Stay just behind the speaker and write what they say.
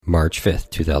March 5th,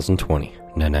 2020,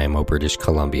 Nanaimo, British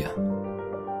Columbia.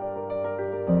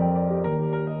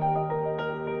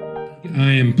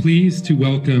 I am pleased to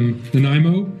welcome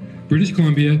Nanaimo, British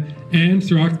Columbia, and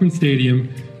Sir Auxman Stadium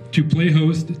to play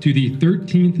host to the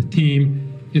 13th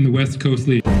team in the West Coast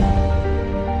League.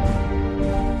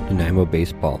 Nanaimo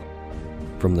baseball,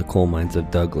 from the coal mines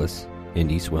of Douglas in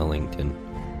East Wellington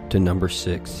to number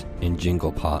 6 in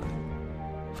Jingle Pot,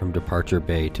 from Departure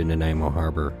Bay to Nanaimo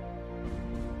Harbor,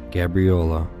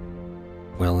 Gabriola,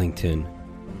 Wellington,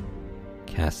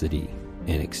 Cassidy,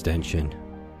 and Extension.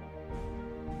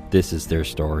 This is their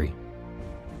story.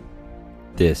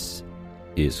 This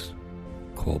is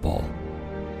Coal Ball.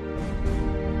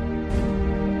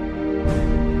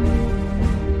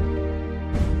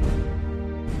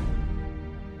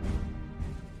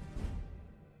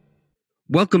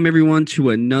 Welcome everyone to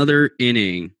another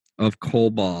inning of Coal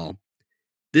Ball.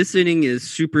 This inning is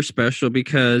super special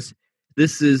because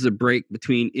this is a break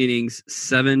between innings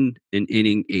 7 and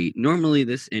inning 8. Normally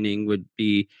this inning would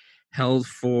be held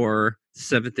for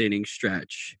 7th inning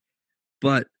stretch.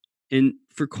 But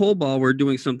for Coal Ball, we're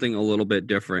doing something a little bit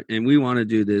different. And we want to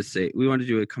do this. We want to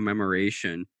do a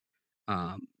commemoration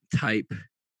type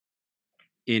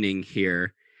inning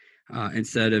here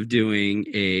instead of doing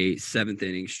a 7th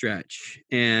inning stretch.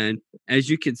 And as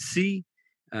you can see,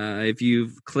 if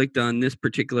you've clicked on this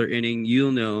particular inning,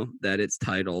 you'll know that it's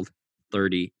titled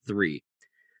 33.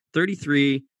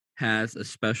 33 has a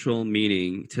special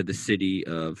meaning to the city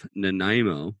of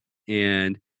Nanaimo.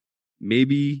 And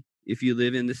maybe if you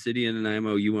live in the city of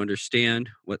Nanaimo, you understand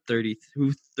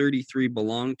who 33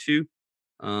 belonged to,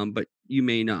 but you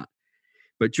may not.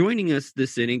 But joining us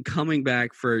this inning, coming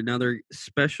back for another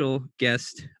special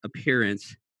guest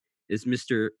appearance, is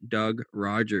Mr. Doug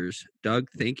Rogers. Doug,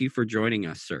 thank you for joining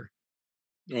us, sir.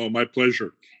 Oh, my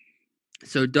pleasure.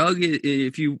 So, Doug,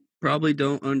 if you probably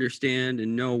don't understand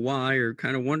and know why, or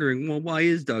kind of wondering, well, why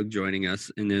is Doug joining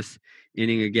us in this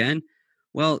inning again?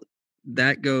 Well,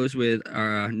 that goes with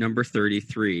our number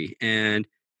 33. And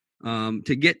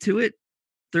to get to it,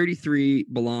 33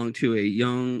 belonged to a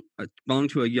young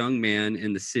man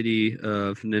in the city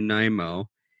of Nanaimo,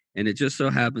 and it just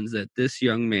so happens that this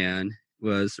young man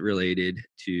was related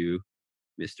to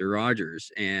Mr.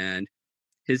 Rogers, and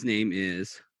his name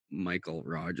is Michael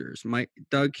Rogers.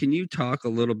 Doug, can you talk a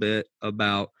little bit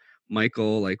about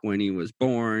Michael, like when he was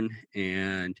born,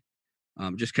 and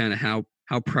just kind of how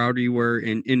proud you were,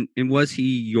 and was he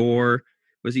your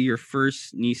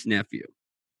first niece nephew?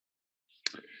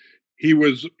 He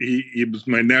was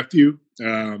my nephew.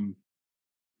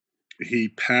 He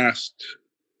passed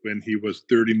when he was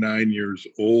 39 years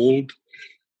old,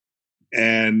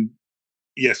 and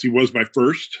yes, he was my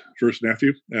first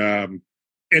nephew.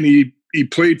 And he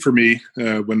played for me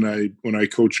when I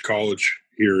coached college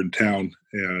here in town.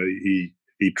 He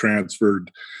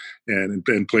transferred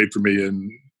and played for me,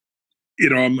 and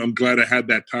I'm glad I had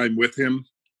that time with him.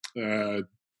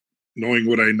 Knowing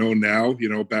what I know now,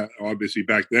 obviously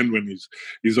back then when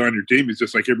he's on your team, he's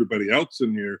just like everybody else,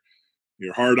 and you're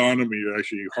hard on him. You're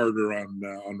actually harder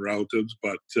on relatives.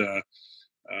 But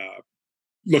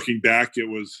looking back, it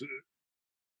was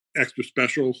extra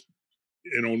special,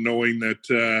 knowing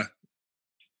that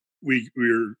we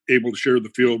were able to share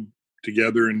the field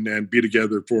together and be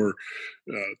together for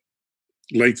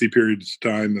lengthy periods of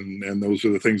time, and those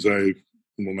are the things I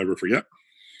will never forget.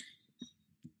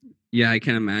 Yeah, I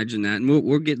can imagine that. And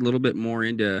we'll get a little bit more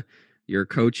into your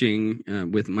coaching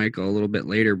with Michael a little bit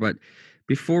later. But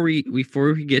before we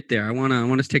get there, I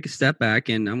want to take a step back,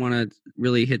 and I want to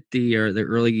really hit the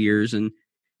early years and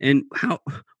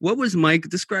what was Mike?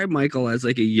 Describe Michael as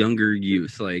like a younger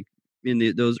youth, like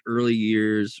in those early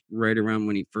years, right around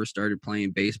when he first started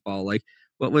playing baseball. Like,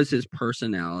 what was his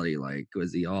personality like?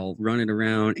 Was he all running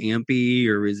around ampy,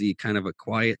 or was he kind of a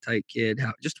quiet type kid?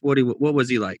 What was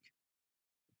he like?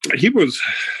 He was,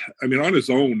 on his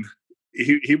own,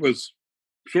 he was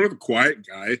sort of a quiet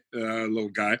guy, little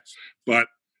guy, but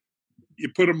you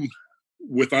put him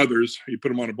with others, you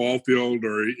put him on a ball field,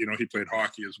 or, he played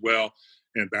hockey as well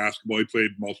and basketball. He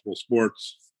played multiple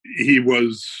sports. He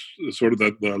was sort of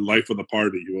the life of the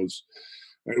party. He was,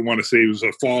 I don't want to say he was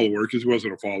a follower because he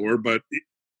wasn't a follower, but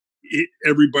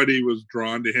everybody was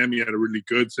drawn to him. He had a really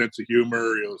good sense of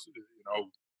humor. He was,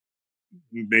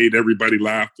 made everybody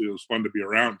laugh. It was fun to be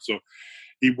around. So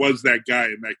he was that guy,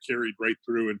 and that carried right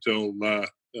through until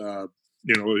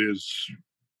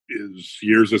his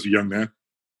years as a young man.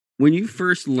 When you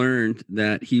first learned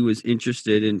that he was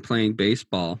interested in playing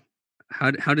baseball,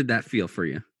 how did that feel for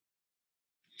you?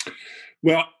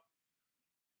 Well,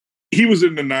 he was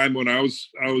in Nanaimo when I was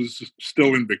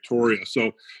still in Victoria,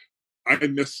 so I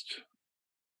missed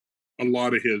a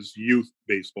lot of his youth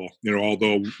baseball.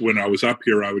 Although when I was up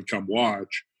here, I would come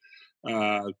watch.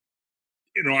 I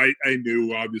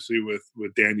knew obviously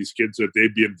with Danny's kids that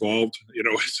they'd be involved.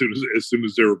 As soon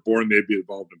as they were born, they'd be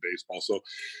involved in baseball. So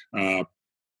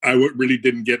I really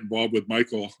didn't get involved with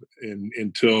Michael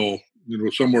until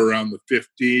somewhere around the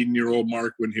 15-year-old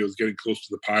mark, when he was getting close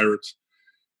to the Pirates,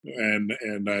 and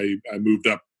I moved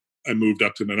up. I moved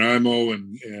up to Nanaimo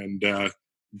and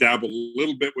dabbled a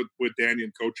little bit with Danny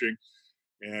in coaching,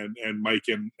 and Mike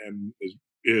and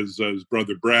his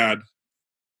brother Brad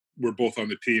were both on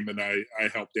the team, and I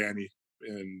helped Danny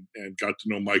and got to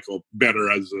know Michael better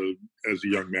as a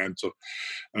young man. So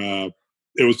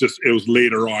it was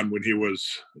later on when he was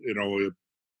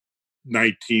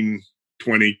 19,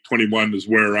 20, 21 is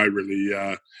where I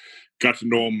really got to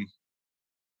know him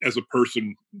as a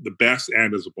person the best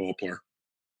and as a ball player.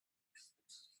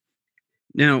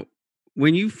 Now,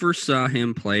 when you first saw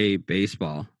him play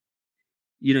baseball,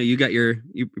 you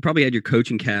probably had your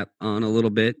coaching cap on a little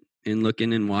bit and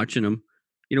looking and watching him.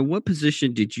 What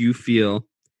position did you feel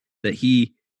that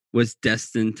he was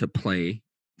destined to play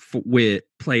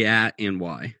at, and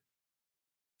why?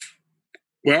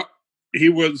 Well, he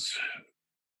was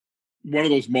one of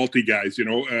those multi guys.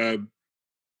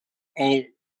 All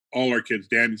our kids,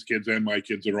 Danny's kids and my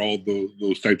kids, are all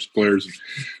those types of players.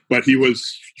 But he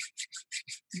was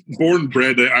born and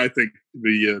bred, I think,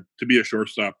 to be a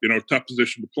shortstop. Tough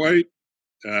position to play,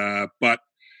 but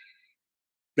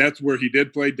that's where he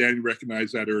did play. Danny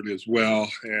recognized that early as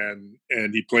well, and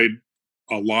he played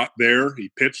a lot there. He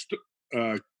pitched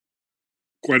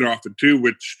quite often too,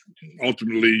 which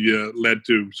ultimately led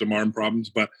to some arm problems.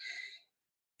 But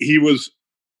he was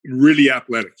really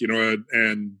athletic,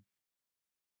 and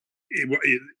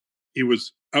he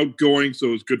was outgoing, so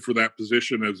it was good for that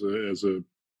position as a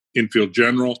infield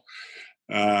general.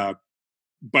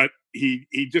 But he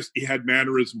had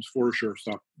mannerisms for a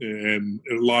shortstop, and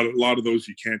a lot of those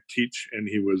you can't teach. And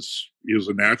he was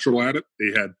a natural at it.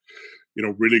 He had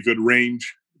really good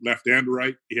range, left and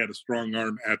right. He had a strong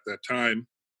arm at that time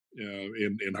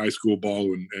in high school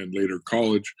ball and later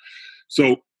college.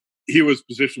 So he was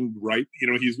positioned right.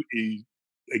 He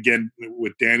again,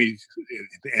 with Danny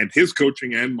and his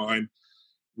coaching and mine,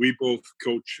 we both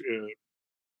coach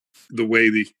the way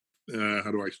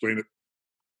how do I explain it?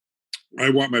 I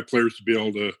want my players to be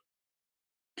able to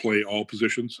play all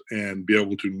positions and be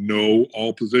able to know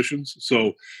all positions.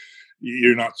 So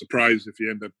you're not surprised if you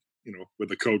end up,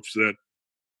 with a coach that,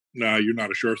 no, you're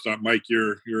not a shortstop, Mike.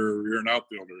 You're an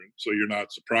outfielder, and so you're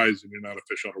not surprised, and you're not a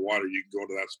fish out of water. You can go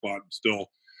to that spot and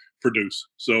still produce.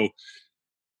 So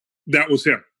that was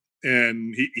him,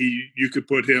 and you could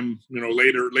put him,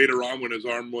 later on when his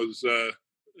arm was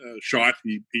shot,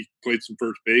 he played some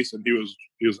first base, and he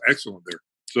was excellent there.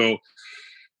 So,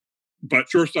 but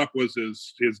shortstop was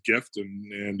his gift,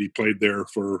 and he played there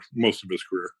for most of his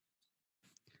career.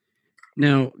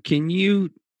 Now, can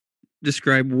you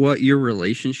describe what your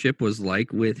relationship was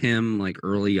like with him, like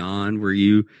early on? Were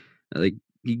you like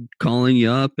he calling you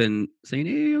up and saying,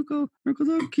 "Hey, Uncle,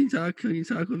 can you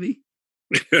talk with me?"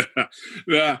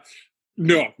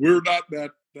 No, we're not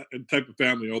that type of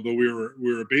family. Although we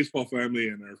were a baseball family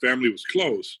and our family was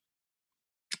close,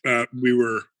 we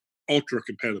were ultra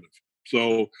competitive.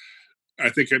 So I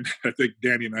think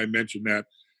Danny and I mentioned that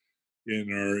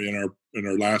in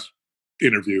our last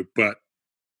interview, but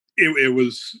it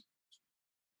was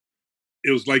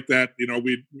like that.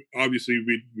 We'd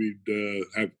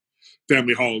have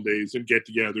family holidays and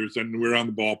get-togethers, and we're on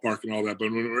the ballpark and all that.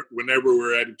 But whenever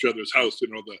we're at each other's house,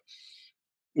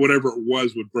 whatever it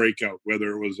was would break out,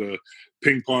 whether it was a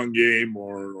ping pong game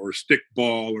or stick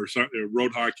ball or something,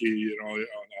 road hockey, on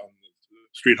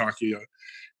street hockey.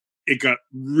 It got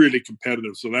really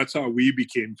competitive. So that's how we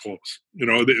became close.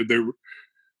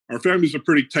 Our families are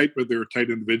pretty tight, but they were tight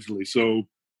individually. So,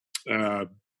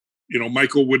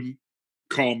 Michael wouldn't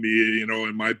call me,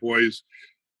 and my boys,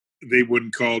 they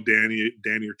wouldn't call Danny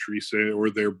or Teresa or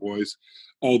their boys.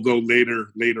 Although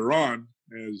later on,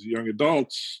 as young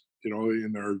adults,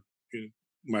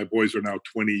 my boys are now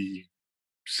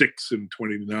 26 and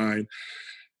 29.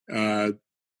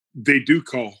 They do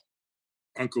call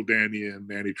Uncle Danny and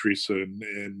Nanny Teresa,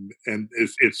 and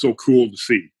it's so cool to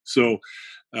see. So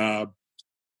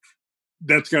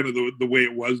that's kind of the way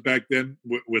it was back then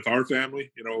with our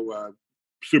family.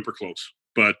 Super close,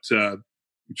 but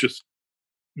just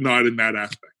not in that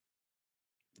aspect.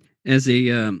 As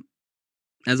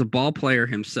a ball player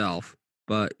himself,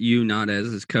 but you not as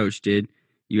his coach, did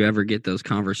you ever get those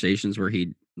conversations where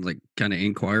he'd like kind of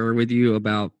inquire with you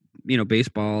about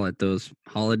baseball at those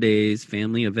holidays,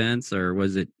 family events, or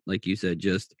was it, like you said,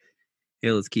 just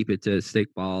hey, let's keep it to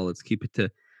stick ball, let's keep it to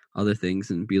other things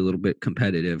and be a little bit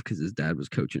competitive because his dad was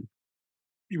coaching?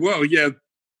 Well, yeah,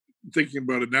 thinking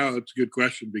about it now, that's a good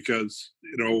question because,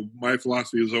 my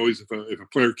philosophy is always if a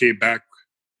player came back,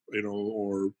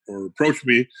 or approached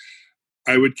me,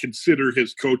 I would consider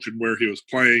his coach and where he was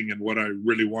playing and what I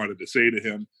really wanted to say to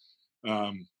him,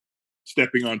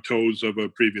 stepping on toes of a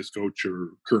previous coach or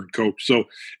current coach. So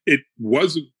it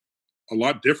wasn't a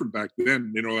lot different back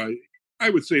then. I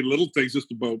would say little things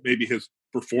just about maybe his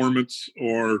performance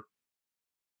or,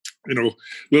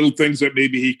 little things that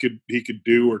maybe he could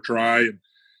do or try.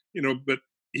 And, but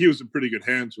he was in pretty good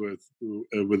hands with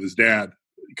his dad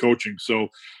coaching. So,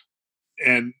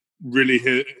 and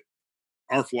really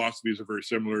our philosophies are very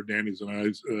similar, Danny's and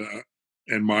I's,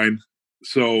 and mine.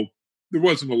 So there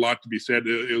wasn't a lot to be said.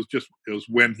 It was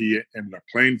when he ended up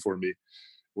playing for me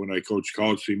when I coached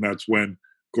college team. That's when,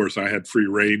 of course, I had free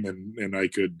reign and I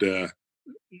could,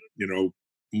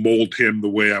 mold him the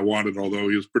way I wanted, although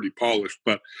he was pretty polished.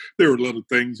 But there were little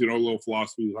things, little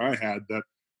philosophies I had that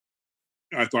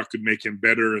I thought could make him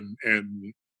better,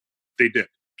 and they did.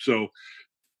 So,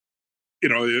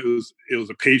 it was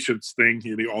a patience thing.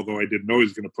 Although I didn't know he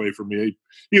was going to play for me,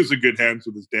 he was in good hands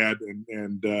with his dad,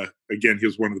 and again, he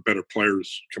was one of the better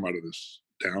players come out of this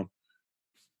town.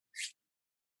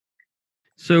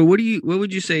 So, what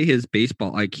would you say his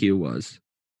baseball IQ was?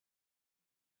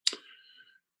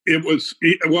 It was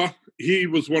he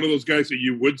was one of those guys that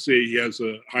you would say he has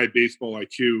a high baseball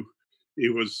IQ. He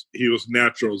was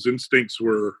natural. His instincts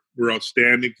were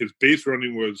outstanding. His base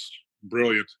running was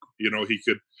brilliant.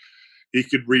 He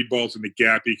could read balls in the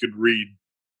gap. He could read.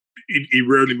 He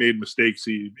rarely made mistakes.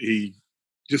 He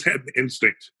just had an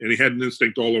instinct, and he had an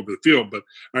instinct all over the field. But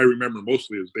I remember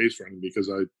mostly his base running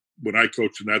because when I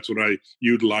coached him, that's what I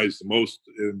utilized the most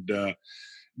and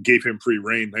gave him free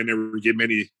reign. I never gave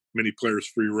many players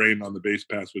free reign on the base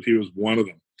pass, but he was one of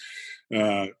them.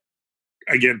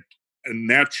 Again, a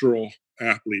natural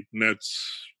athlete, and that's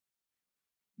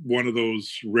one of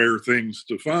those rare things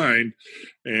to find.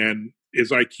 And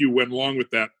his IQ went along with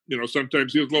that.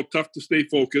 Sometimes he was a little tough to stay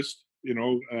focused. He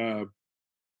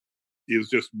was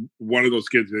just one of those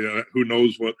kids who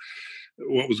knows what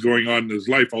was going on in his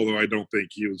life, although I don't think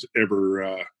he was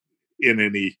ever in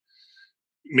any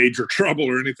major trouble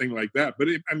or anything like that. But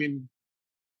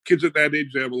kids at that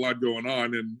age, they have a lot going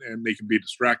on and they can be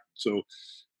distracted. So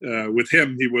with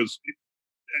him,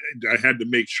 I had to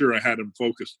make sure I had him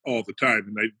focused all the time,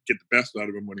 and I'd get the best out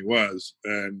of him when he was.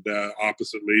 And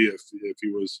oppositely, if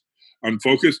he was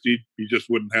unfocused, he just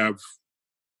wouldn't have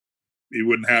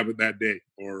it that day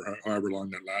or however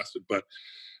long that lasted. But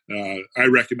I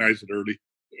recognized it early.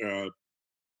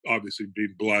 Obviously,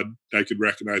 being blood, I could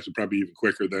recognize it probably even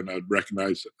quicker than I'd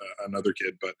recognize another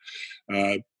kid. But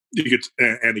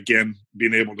and again,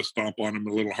 being able to stomp on him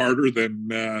a little harder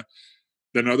than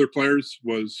other players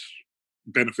was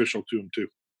beneficial to him too.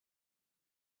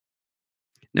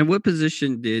 Now, what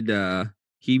position did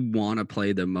he want to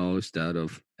play the most out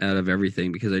of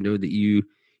everything? Because I know that you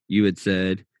had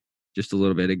said just a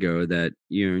little bit ago that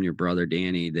you and your brother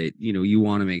Danny, that you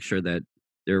want to make sure that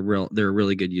they're a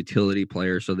really good utility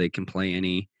player so they can play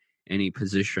any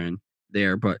position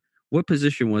there. But what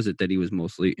position was it that he was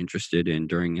mostly interested in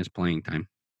during his playing time?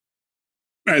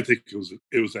 I think it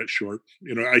was that short.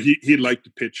 He liked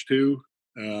to pitch too,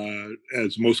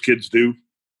 as most kids do,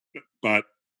 but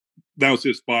that was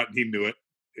his spot, and he knew it,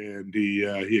 and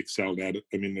he excelled at it.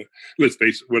 Let's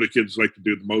face it, what the kids like to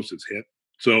do the most is hit.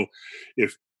 So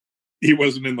if he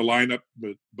wasn't in the lineup,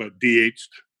 but DH'd,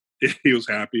 he was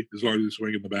happy as long as he was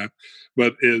swinging the bat.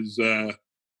 But his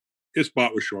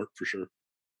spot was short for sure.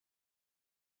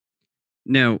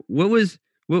 Now, what was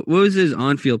his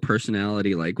on-field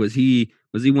personality like? Was he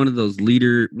one of those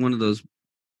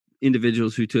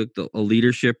individuals who took a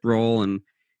leadership role and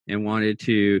wanted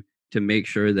to make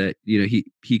sure that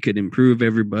he could improve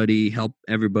everybody, help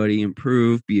everybody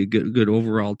improve, be a good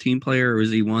overall team player? Or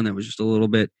was he one that was just a little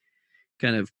bit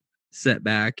kind of set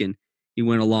back and he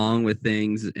went along with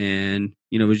things and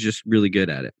was just really good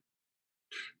at it?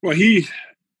 Well, he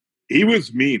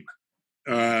was mean.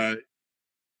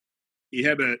 He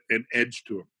had an edge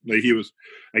to him. Like, he was,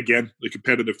 again, the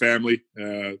competitive family.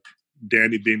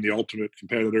 Danny being the ultimate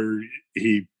competitor,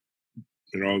 he,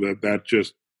 that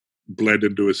just bled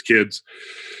into his kids.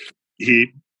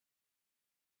 He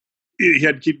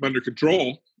had to keep him under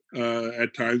control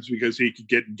at times because he could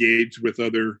get engaged with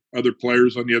other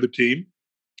players on the other team,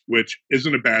 which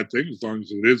isn't a bad thing as long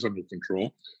as it is under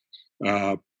control.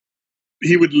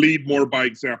 He would lead more by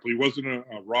example. He wasn't a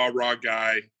rah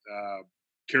guy.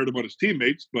 Cared about his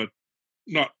teammates, but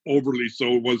not overly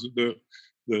so. It wasn't the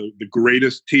the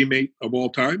greatest teammate of all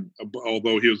time.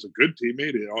 Although he was a good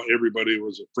teammate, everybody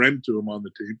was a friend to him on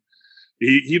the team.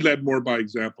 He led more by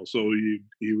example. So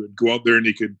he would go out there and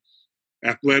he could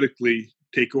athletically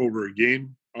take over a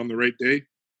game on the right day,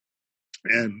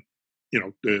 and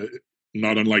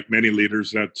not unlike many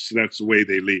leaders, that's the way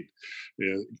they lead.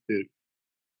 He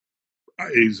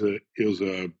was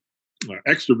a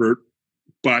extrovert,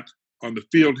 but on the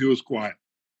field he was quiet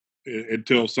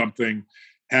until something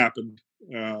happened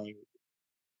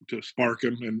to spark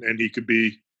him, and he could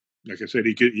be, like I said,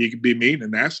 he could be mean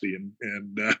and nasty,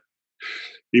 and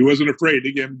he wasn't afraid.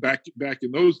 Again, back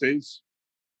in those days,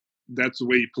 that's the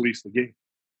way he policed the game,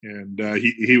 and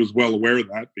he was well aware of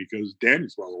that, because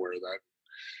Danny's well aware of that.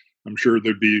 I'm sure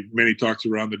there'd be many talks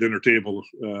around the dinner table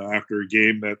after a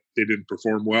game that they didn't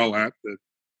perform well at, that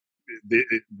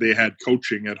they had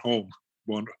coaching at home,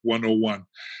 101,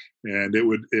 and it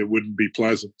wouldn't be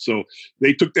pleasant. So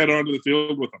they took that onto the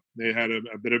field with them. They had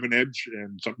a bit of an edge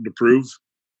and something to prove,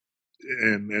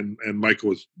 and Michael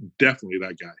was definitely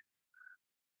that guy.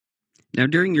 Now,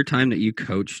 during your time that you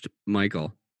coached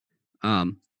Michael,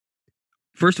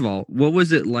 first of all, what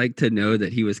was it like to know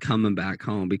that he was coming back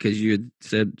home? Because you had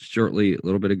said shortly a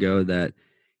little bit ago that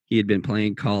he had been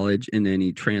playing college and then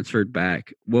he transferred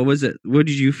back. What was it? What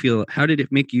did you feel? How did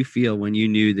it make you feel when you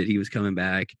knew that he was coming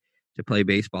back to play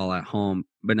baseball at home,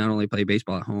 but not only play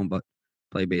baseball at home, but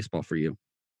play baseball for you?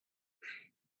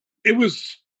 It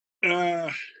was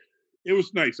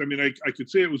nice. I mean, I could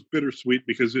say it was bittersweet,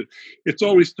 because it's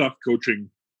always tough coaching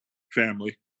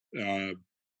family.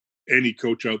 Any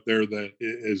coach out there that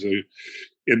is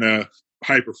in a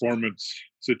high performance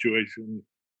situation,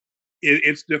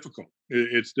 it's difficult.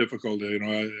 It's difficult.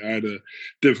 I had a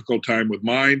difficult time with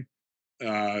mine.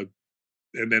 And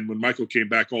then when Michael came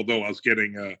back, although I was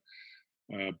getting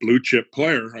a blue chip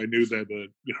player, I knew that,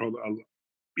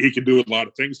 he could do a lot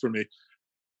of things for me.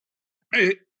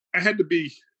 I had to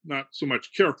be not so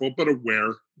much careful, but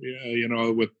aware,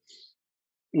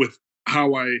 with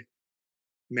how I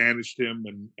managed him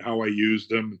and how I used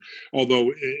him.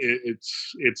 Although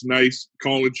it's nice.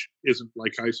 College isn't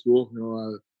like high school.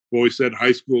 I've always said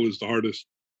high school is the hardest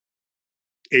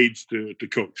age to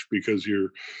coach, because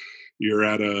you're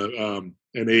at an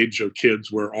age of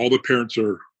kids where all the parents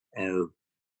are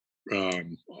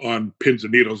on pins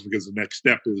and needles, because the next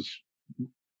step is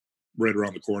right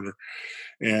around the corner,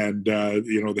 and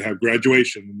they have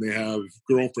graduation, and they have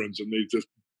girlfriends, and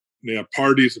they have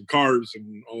parties and cars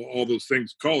and all those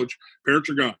things. College, parents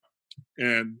are gone,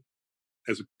 and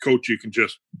as a coach, you can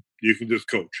just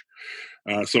coach.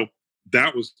 So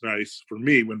that was nice for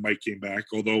me when Mike came back.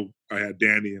 Although I had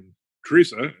Danny and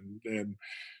Teresa, and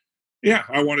yeah,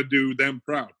 I want to do them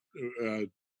proud, to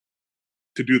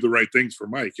do the right things for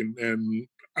Mike, and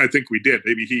I think we did.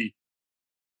 Maybe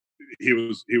he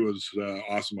was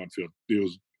awesome on field. He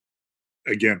was,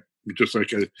 again, just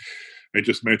like I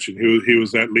just mentioned, he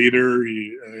was that leader.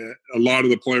 A lot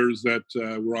of the players that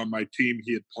were on my team,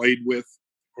 he had played with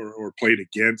or played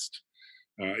against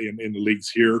in the leagues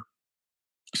here,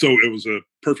 so it was a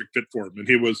perfect fit for him. And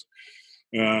he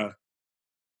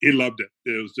loved it.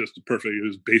 It was just perfect. It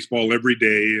was baseball every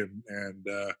day, and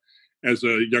as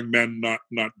a young man,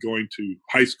 not going to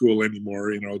high school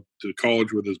anymore, to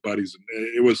college with his buddies, and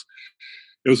it was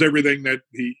everything that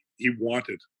he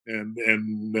wanted, and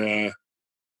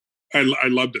I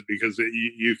loved it, because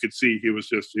you could see he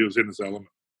was in his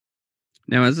element.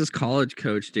 Now, as this college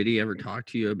coach, did he ever talk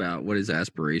to you about what his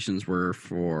aspirations were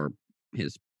for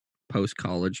his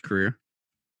post-college career?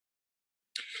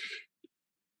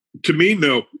 To me,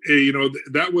 no.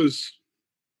 That was,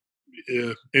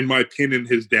 in my opinion,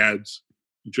 his dad's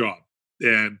job.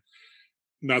 And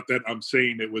not that I'm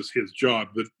saying it was his job,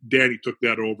 but Danny took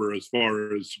that over as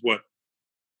far as what,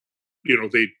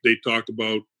 they talked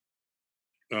about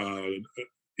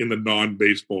in the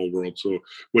non-baseball world. So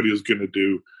what he was going to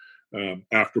do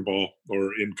after ball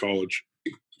or in college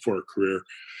for a career.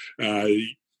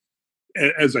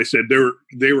 As I said,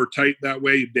 they were tight that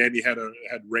way. Danny had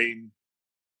reign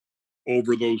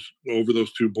over those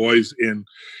two boys in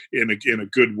a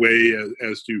good way,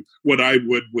 as to what I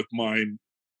would with mine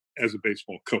as a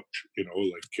baseball coach,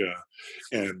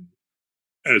 and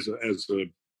as a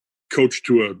coach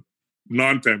to a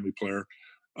non-family player,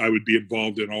 I would be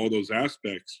involved in all those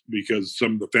aspects, because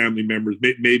some of the family members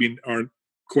maybe aren't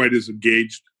quite as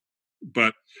engaged,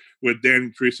 but with Dan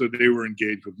and Teresa, they were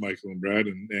engaged with Michael and Brad,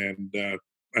 and I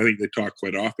think they talk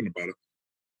quite often about it.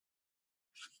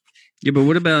 Yeah, but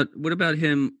what about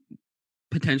him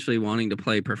potentially wanting to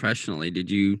play professionally?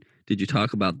 Did you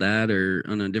talk about that, or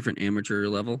on a different amateur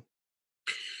level?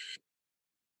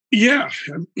 Yeah,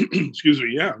 excuse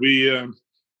me. Yeah, we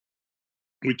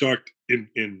We talked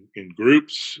in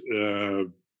groups,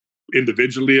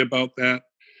 individually about that.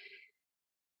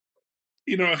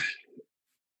 You know,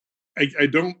 I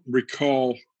don't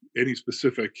recall any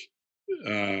specific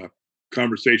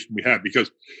conversation we had,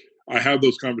 because I have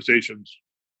those conversations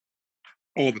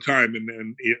all the time,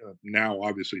 and now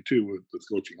obviously too with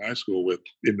coaching high school with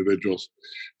individuals.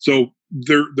 So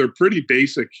they're pretty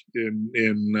basic in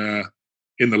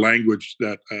the language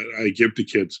that I give to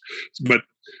kids. But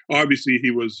obviously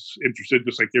he was interested,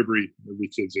 just like every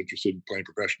kid's interested in playing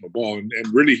professional ball, and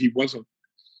really he wasn't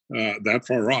that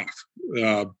far off.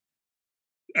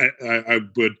 I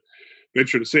would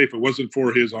venture to say if it wasn't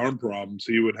for his arm problems,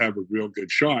 he would have a real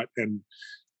good shot, and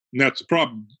that's the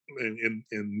problem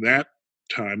in that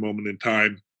moment in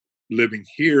time. Living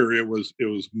here, it was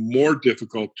more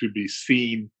difficult to be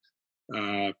seen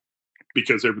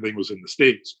because everything was in the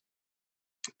States,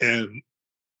 and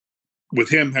with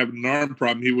him having an arm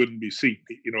problem, he wouldn't be seen.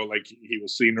 Like he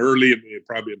was seen early and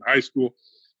probably in high school,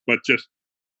 but just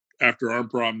after arm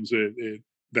problems,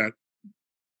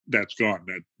 that's gone.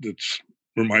 That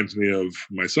reminds me of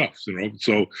myself,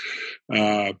 So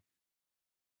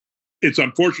it's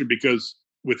unfortunate because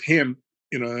with him,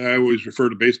 I always refer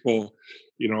to baseball,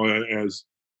 as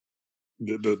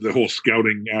the whole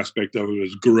scouting aspect of it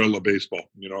is guerrilla baseball.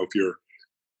 If you're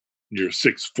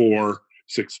 6'4",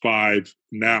 6'5",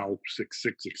 now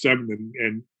 6'6", 6'7",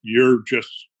 and you're just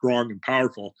strong and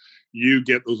powerful, you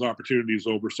get those opportunities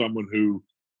over someone who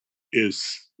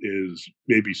is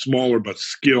maybe smaller but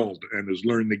skilled and has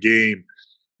learned the game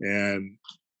and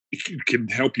can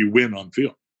help you win on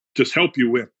field. Just help you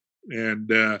win. And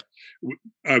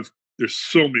there's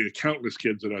so many countless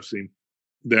kids that I've seen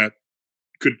that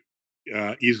could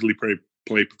easily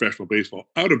play professional baseball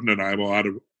out of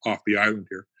Nanaimo, off the island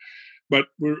here, but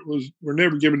we're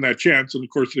never given that chance. And of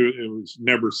course, it was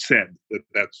never said that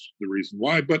that's the reason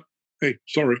why. But hey,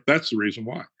 sorry, that's the reason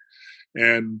why.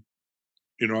 And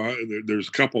there's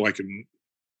a couple I can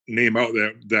name out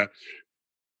that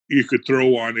you could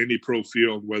throw on any pro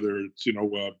field, whether it's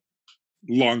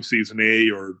long season A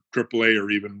or AAA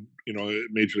or even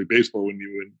Major League Baseball.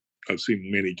 I've seen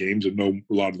many games and know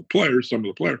a lot of the players. Some of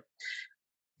the players,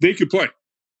 they could play.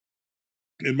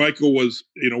 And Michael was,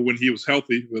 when he was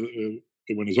healthy,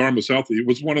 when his arm was healthy, he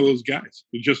was one of those guys.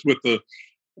 Just with a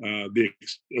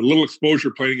little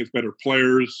exposure playing against better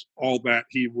players, all that,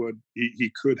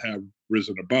 he could have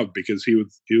risen above because he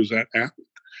was that athlete.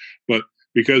 But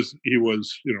because he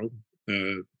was,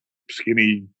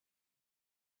 skinny,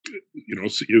 he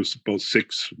was about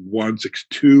 6'1",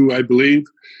 6'2", I believe.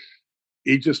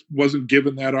 He just wasn't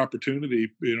given that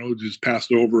opportunity. Just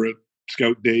passed over at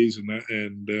scout days,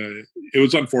 and it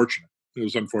was unfortunate. It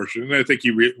was unfortunate, and I think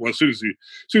as soon as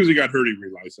he got hurt, he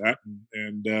realized that,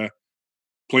 and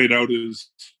played out his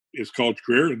college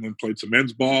career, and then played some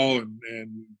men's ball,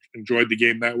 and enjoyed the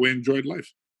game that way. Enjoyed life.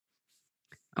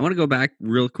 I want to go back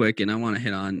real quick, and I want to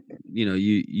hit on, I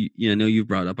know you've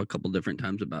brought up a couple different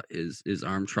times about his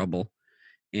arm trouble,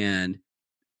 and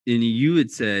you had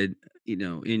said,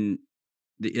 in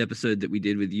the episode that we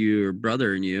did with your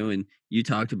brother and you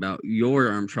talked about your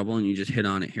arm trouble, and you just hit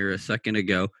on it here a second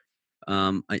ago.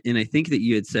 And I think that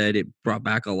you had said it brought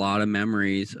back a lot of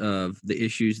memories of the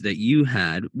issues that you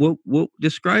had. What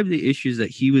describe the issues that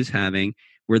he was having?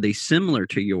 Were they similar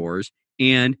to yours?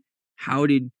 And how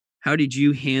did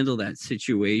you handle that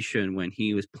situation when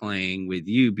he was playing with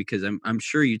you? Because I'm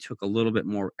sure you took a little bit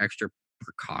more extra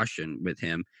precaution with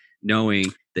him,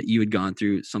 knowing that you had gone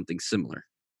through something similar.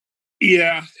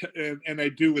 Yeah, and I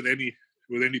do with any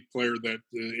player that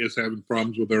is having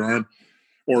problems with their arm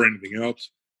or anything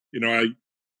else. I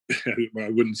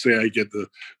wouldn't say I get the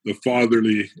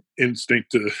fatherly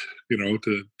instinct to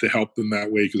help them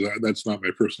that way, because that's not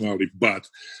my personality. But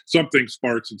something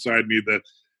sparks inside me that,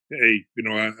 hey,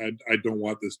 I don't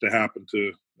want this to happen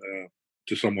to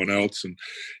someone else. And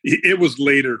it was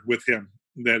later with him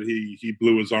that he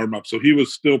blew his arm up. So he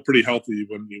was still pretty healthy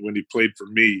when he played for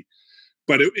me,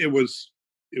 but it was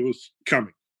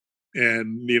coming.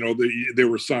 And there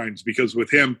were signs, because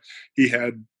with him he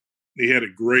had a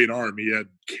great arm. He had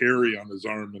carry on his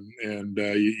arm, and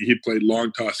he played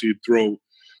long toss. He'd throw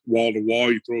wall to wall.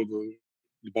 He'd throw the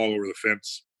ball over the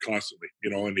fence constantly.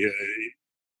 And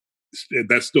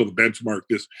that's still the benchmark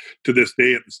to this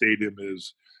day at the stadium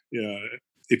is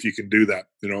if you can do that.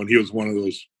 And he was one of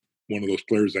those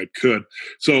players that could.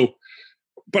 So,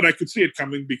 but I could see it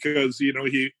coming, because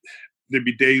there'd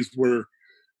be days where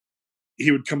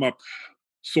he would come up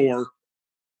sore,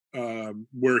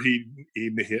 where he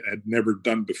had never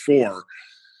done before,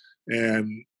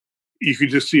 and you could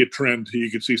just see a trend.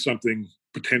 You could see something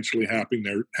potentially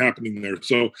happening there.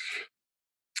 So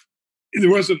there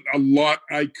wasn't a lot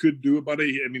I could do about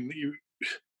it. I mean,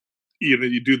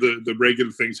 you do the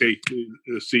regular things. Hey,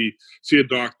 see a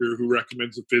doctor who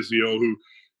recommends a physio who,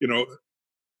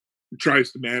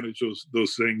 tries to manage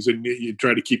those things, and you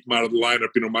try to keep them out of the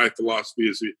lineup. My philosophy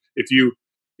is if you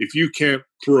can't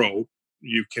throw,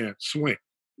 you can't swing.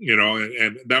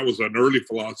 And that was an early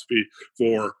philosophy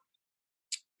for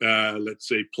let's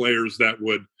say players that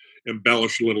would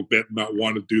embellish a little bit and not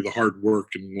want to do the hard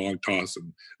work and long toss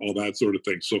and all that sort of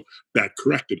thing. So that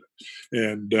corrected it.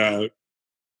 And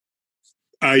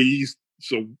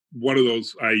one of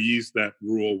those, I eased that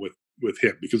rule with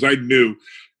him, because I knew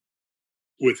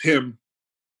with him,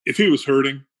 if he was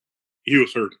hurting, he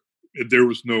was hurting. There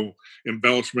was no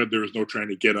embellishment. There was no trying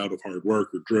to get out of hard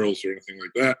work or drills or anything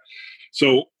like that.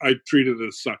 So I treated it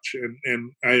as such.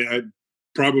 And I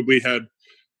probably had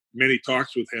many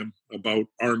talks with him about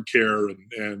arm care.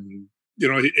 And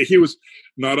he was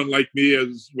not unlike me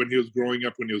as when he was growing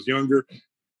up, when he was younger.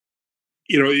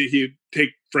 He'd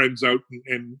take friends out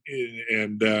and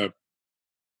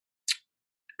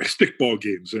stickball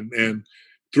games and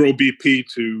throw BP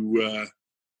to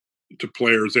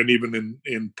players, and even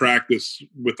in practice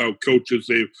without coaches,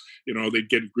 they'd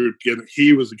get a group together.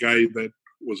 He was a guy that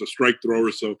was a strike thrower,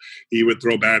 so he would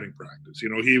throw batting practice. He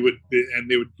would,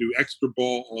 and they would do extra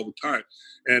ball all the time.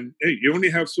 And hey, you only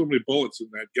have so many bullets in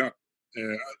that gun,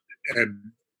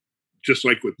 and just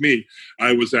like with me,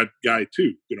 I was that guy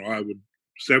too. I would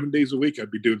 7 days a week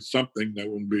I'd be doing something that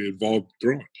would be involved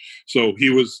throwing. So he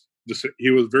was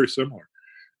very similar,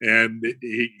 and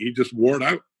he just wore it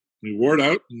out. He wore it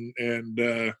out, and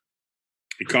it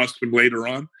cost him later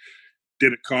on.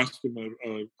 Did it cost him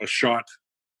a shot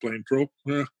playing pro?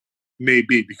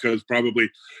 Maybe, because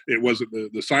probably it wasn't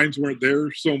the signs weren't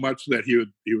there so much that his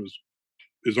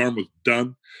arm was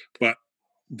done, but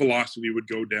velocity would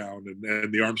go down,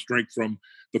 and the arm strength from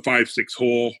the 5-6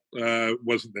 hole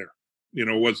wasn't there.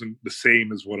 Wasn't the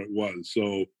same as what it was.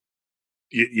 So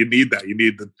you need that. You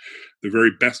need the very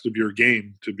best of your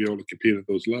game to be able to compete at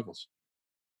those levels.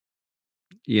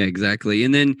 Yeah, exactly.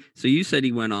 And then, so you said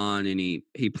he went on and he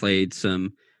played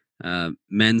some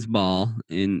men's ball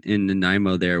in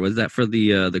Nanaimo there. Was that for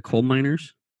the coal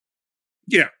miners?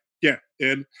 Yeah.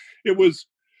 And it was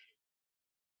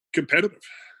competitive.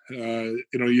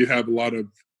 You have a lot of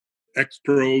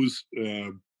ex-pros,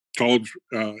 college,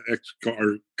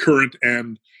 or current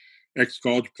and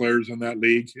ex-college players in that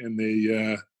league, and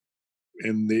they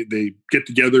get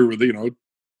together with,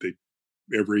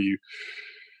 every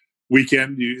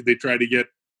weekend they try to get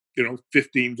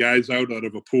 15 guys out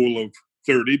of a pool of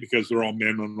 30, because they're all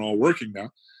men and all working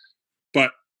now.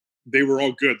 But they were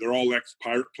all good. They're all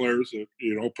ex-Pirate players that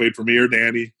played for me or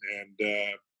Danny, and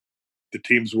the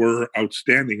teams were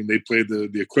outstanding. And they played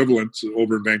the equivalents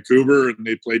over in Vancouver, and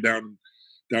they played down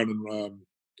in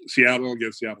Seattle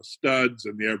against Seattle Studs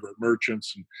and the Everett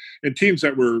Merchants, and teams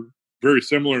that were very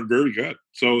similar and very good.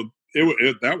 So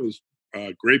that was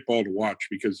a great ball to watch,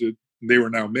 because they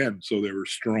were now men, so they were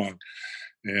strong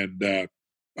and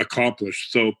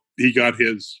accomplished. So he got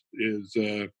his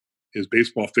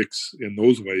baseball fix in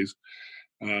those ways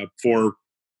for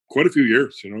quite a few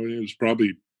years. It was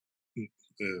probably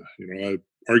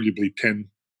arguably 10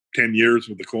 years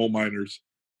with the coal miners,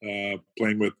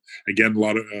 playing with, again, a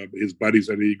lot of his buddies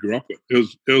that he grew up with. It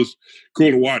was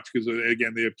cool to watch, because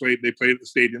again, they played at the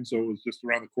stadium, so it was just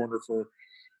around the corner for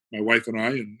my wife and I,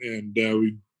 and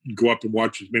we go up and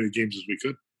watch as many games as we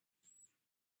could.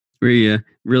 Were you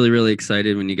really, really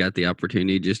excited when you got the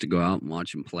opportunity just to go out and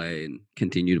watch him play and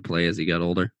continue to play as he got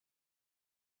older?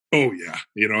 Oh yeah,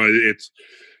 it's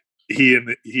he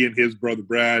and his brother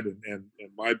Brad and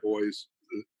my boys.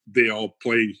 They all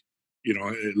play.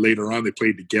 Later on they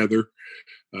played together.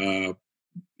 But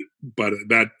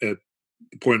that at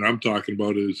the point I'm talking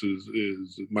about is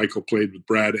Michael played with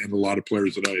Brad and a lot of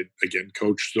players that I again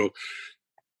coached. So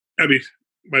I mean,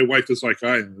 my wife is like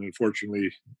I am, and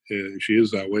unfortunately, she is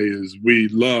that way. Is we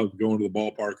love going to the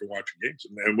ballpark and watching games,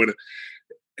 and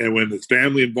when it's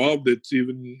family involved, it's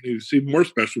even more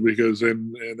special, because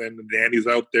then Danny's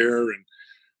out there, and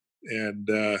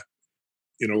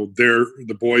they're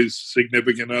the boys'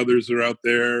 significant others are out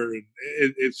there, and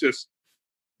it's just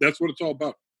that's what it's all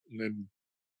about. And then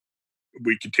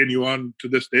we continue on to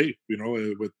this day,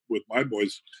 with my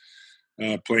boys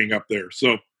playing up there.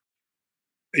 So.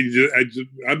 I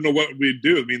don't know what we'd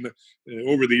do. I mean,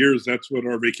 over the years, that's what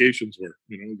our vacations were.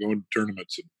 Going to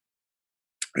tournaments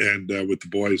and with the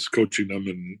boys, coaching them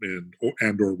and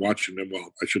or watching them.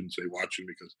 Well, I shouldn't say watching,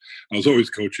 because I was always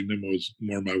coaching them. It was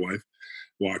more my wife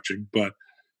watching. But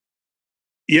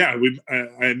yeah,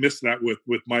 I missed that with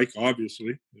Mike.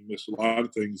 Obviously, I missed a lot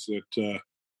of things that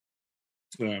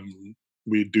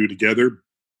we do together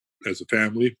as a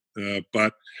family.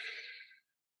 But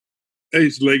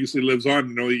his legacy lives on.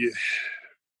 You know,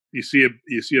 you see a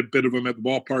bit of him at the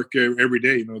ballpark every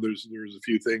day. You know, there's a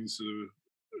few things,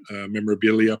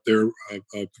 memorabilia up there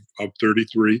of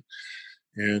 33,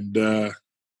 and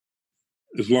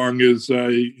as long as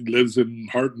he lives in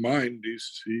heart and mind,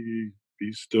 he's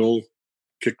still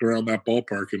kicking around that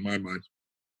ballpark in my mind.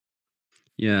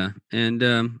 Yeah,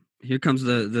 and here comes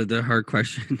the hard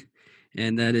question,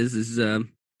 and that is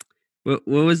what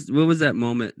was that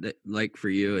moment like for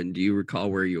you? And do you recall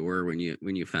where you were when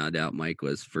you found out Mike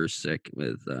was first sick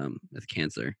with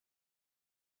cancer?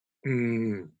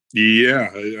 Yeah,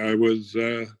 I was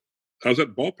at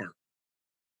the ballpark.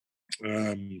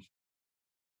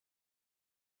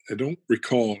 I don't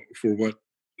recall for what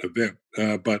event,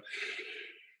 but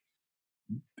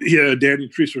yeah, Danny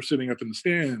and Teresa were sitting up in the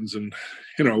stands, and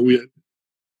you know we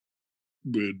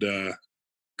would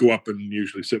go up and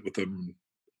usually sit with them.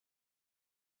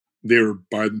 They were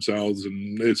by themselves,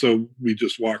 and so we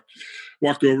just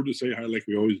walked over to say hi like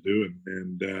we always do,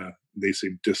 and they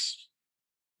seemed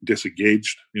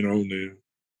disengaged, you know, and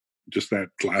just that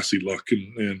classy look,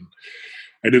 and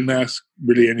I didn't ask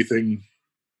really anything.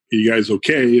 Are you guys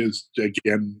okay? Is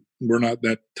again, we're not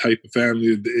that type of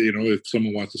family. You know, if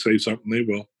someone wants to say something, they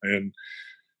will, and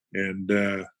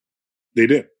they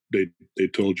did. They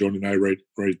told Joni and I right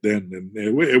then, and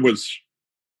it was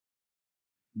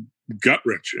gut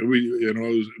wrenching. We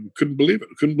couldn't believe it.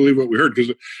 Couldn't believe what we heard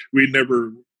because we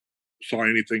never saw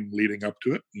anything leading up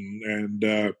to it, and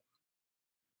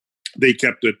they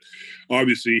kept it.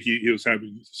 Obviously, he was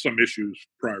having some issues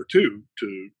prior to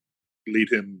lead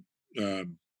him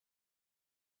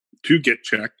to get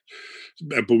checked,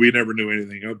 but we never knew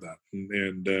anything of that,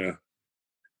 and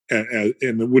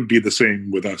it would be the same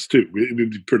with us too. We'd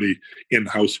be pretty in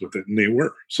house with it, and they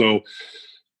were. So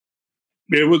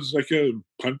it was like a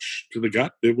punch to the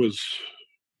gut. It was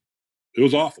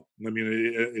awful. I mean,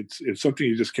 it's something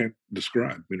you just can't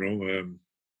describe. You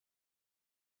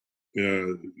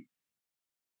know,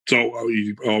 so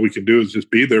all we can do is just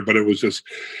be there. But it was just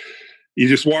you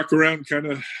just walk around kind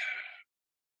of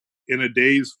in a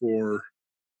daze for a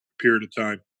period of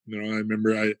time. You know, I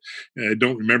remember I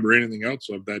don't remember anything else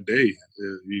of that day.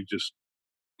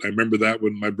 I remember that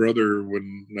when my brother,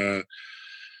 when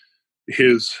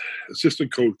his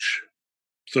assistant coach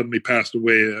suddenly passed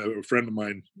away, a friend of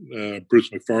mine, Bruce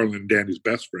McFarland, Danny's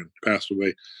best friend, passed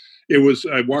away.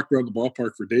 I walked around the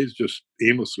ballpark for days just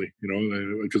aimlessly, you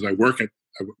know, because I work at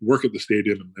the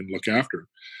stadium and look after it.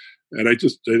 And I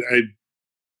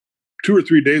 2 or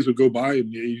 3 days would go by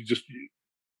and you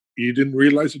didn't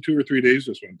realize that 2 or 3 days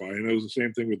just went by. And it was the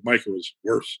same thing with Mike. It was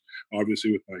worse,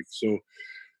 obviously, with Mike. So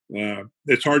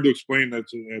it's hard to explain.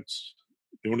 That's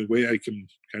the only way I can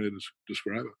kind of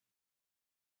describe it.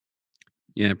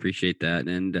 Yeah, I appreciate that.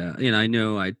 And I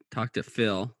know I talked to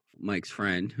Phil, Mike's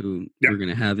friend, who we're going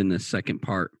to have in the second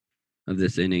part of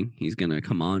this inning. He's going to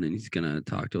come on and he's going to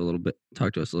talk to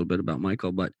us a little bit about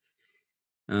Michael. But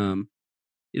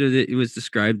it was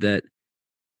described that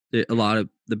a lot of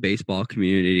the baseball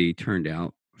community turned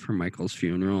out for Michael's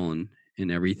funeral and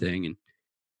everything.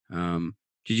 And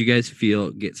did you guys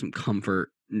get some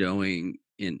comfort knowing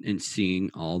and seeing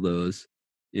all those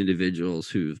individuals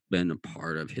who've been a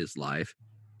part of his life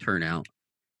turn out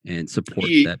and support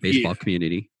that baseball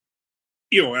community?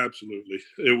 You know, absolutely.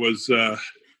 It was,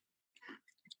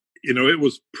 it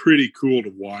was pretty cool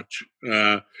to watch.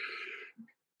 You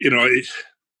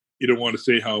don't want to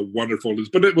say how wonderful it is,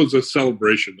 but it was a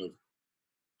celebration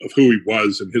of who he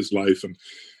was in his life. And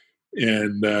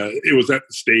it was at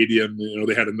the stadium. You know,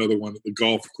 they had another one at the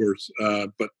golf course,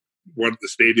 but one at the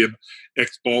stadium.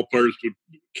 Ex-ball players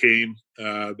came.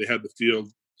 They had the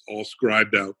field all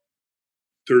scribed out,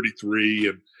 33.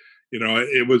 And, you know,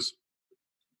 it was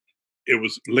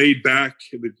laid back.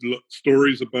 The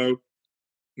stories about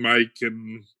Mike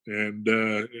and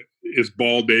his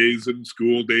ball days and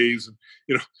school days, and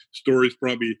you know, stories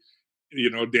probably, you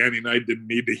know, Danny and I didn't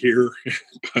need to hear,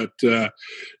 but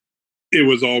it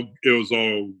was all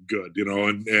good, you know,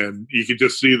 and you could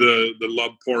just see the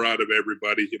love pour out of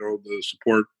everybody, you know, the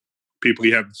support, people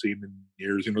you haven't seen in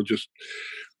years, you know, just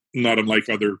not unlike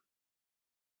other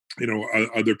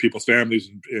people's families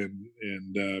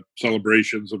and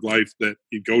celebrations of life that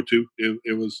you go to.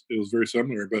 It was very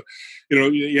similar, but you know,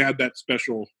 you had that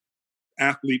special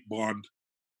athlete bond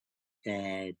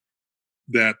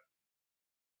that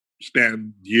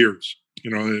spanned years.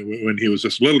 You know, when he was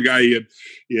this little guy,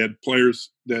 he had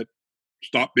players that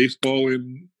stopped baseball at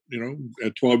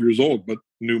 12 years old, but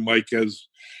knew Mike as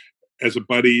a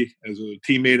buddy, as a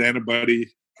teammate and a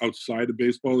buddy. outside of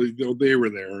baseball, you know, they were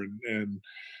there, and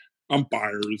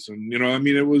umpires, and, you know, I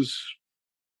mean, it was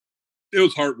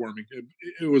heartwarming.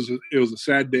 It was a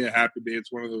sad day, a happy day.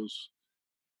 It's one of those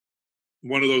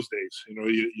days, you know,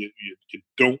 you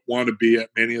don't want to be at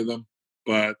many of them,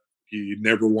 but you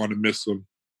never want to miss them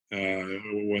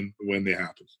when they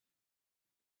happen.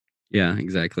 Yeah,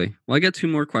 exactly. Well, I got 2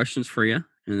 more questions for you,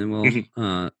 and then we'll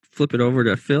Mhm. flip it over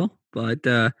to Phil. But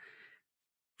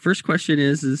first question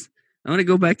is I want to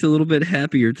go back to a little bit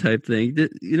happier type thing. Do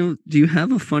you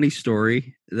have a funny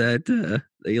story that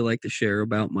that you like to share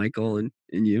about Michael and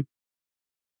you?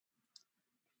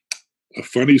 A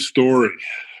funny story.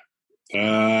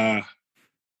 Let's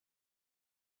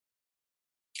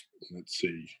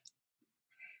see.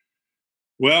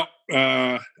 Well,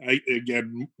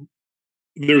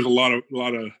 there's a lot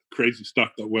of crazy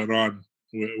stuff that went on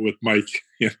with Mike.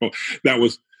 You know, that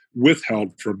was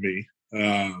withheld from me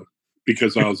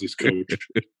because I was his coach.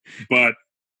 But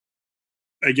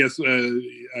I guess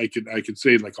I could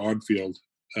say, like, on field,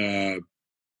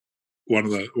 one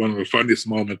of the funniest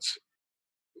moments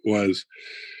was,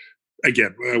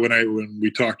 again, when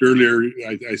we talked earlier,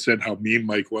 I said how mean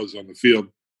Mike was on the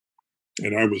field,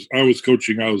 and I was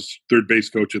coaching. I was third base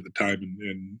coach at the time,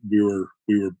 and we were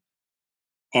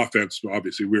offense.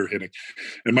 Obviously, we were hitting,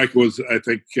 and Mike was, I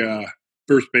think,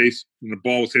 first base, and the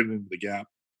ball was hitting into the gap,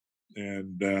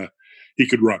 and he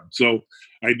could run. So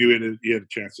I knew he had a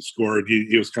chance to score, and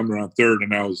he was coming around third,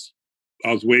 and I was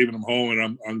waving him home,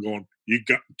 and I'm going, you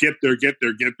got get there. You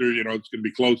know, it's going to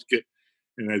be close.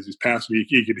 And as he's passing me,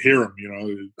 you could hear him, you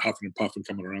know, huffing and puffing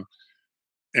coming around.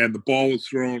 And the ball was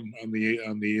thrown on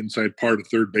the inside part of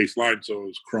third base line, so it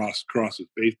was cross his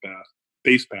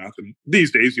base path. And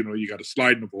these days, you know, you got to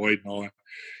slide and avoid and all that.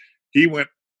 He went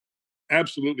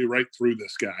absolutely right through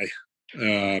this guy,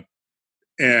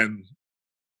 and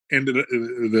ended up,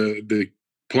 the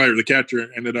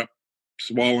catcher ended up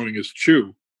swallowing his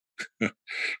chew.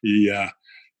 He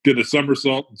did a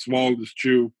somersault and swallowed his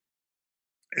chew,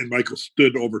 and Michael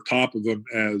stood over top of him,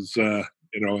 as you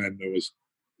know, and it was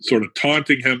sort of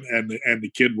taunting him, and the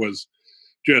kid was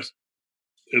just,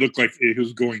 it looked like he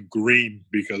was going green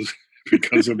because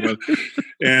of it.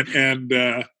 And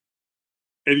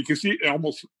you can see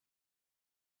almost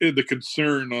the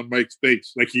concern on Mike's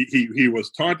face, like he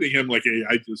was taunting him, like, hey,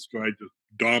 I just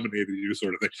dominated you,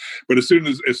 sort of thing. But as soon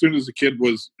as the kid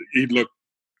was, he looked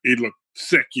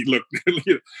sick. He looked,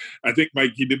 I think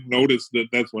Mike, he didn't notice that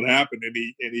that's what happened, and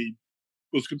he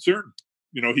was concerned.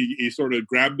 You know, he sort of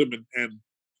grabbed him and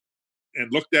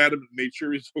looked at him and made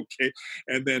sure he's okay,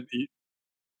 and then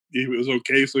he was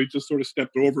okay, so he just sort of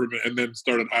stepped over him and then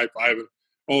started high-fiving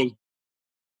all his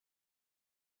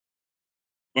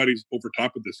buddies over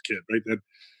top of this kid, right?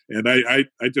 And I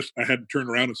had to turn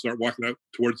around and start walking out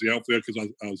towards the outfield because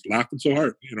I was laughing so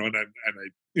hard, you know, and I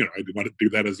you know, I didn't want to do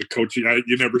that as a coach. You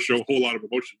never show a whole lot of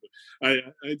emotion, but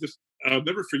I'll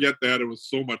never forget that. It was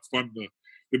so much fun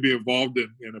to be involved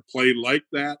in a play like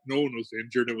that. No one was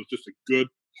injured. It was just a good,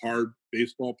 hard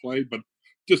baseball play, but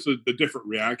just the different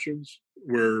reactions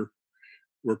were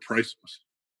priceless.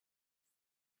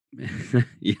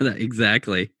 Yeah,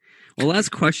 exactly. Well, last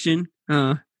question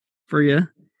for you,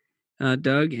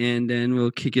 Doug, and then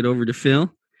we'll kick it over to Phil.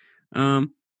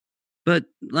 But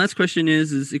last question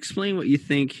is explain what you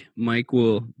think Mike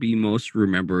will be most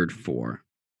remembered for.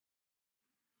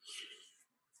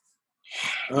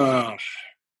 Let's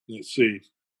see.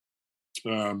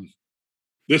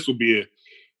 This will be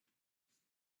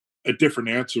a different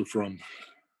answer from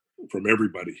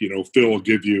everybody. You know, Phil will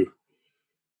give you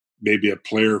maybe a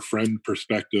player friend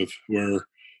perspective, where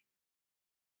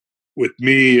with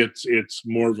me it's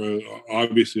more of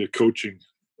obviously a coaching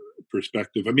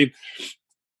perspective. I mean,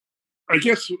 I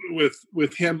guess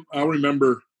with him, I'll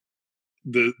remember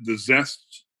the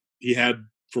zest he had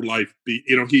for life.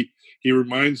 You know, he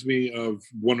reminds me of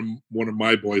one of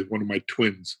my boys, one of my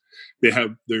twins.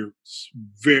 They're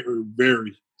very,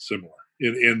 very similar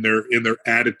in their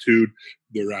attitude,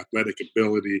 their athletic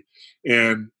ability,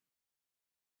 and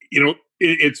you know,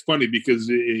 it's funny because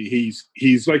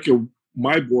he's like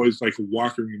my boy's like a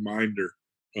walking reminder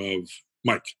of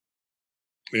Mike,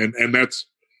 and that's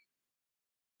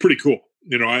pretty cool.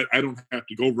 You know, I don't have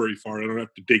to go very far. I don't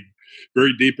have to dig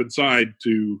very deep inside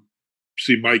to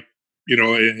see Mike, you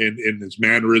know, in his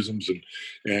mannerisms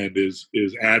and his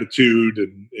attitude,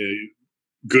 and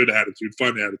good attitude,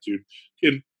 fun attitude,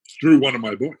 through one of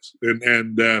my boys.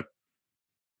 And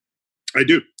I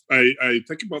do. I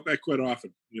think about that quite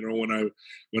often. You know,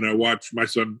 when I watch my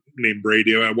son named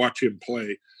Brady, I watch him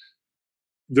play.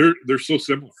 They're so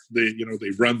similar. They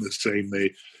run the same.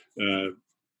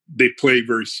 they play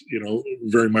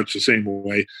very much the same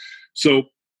way. So,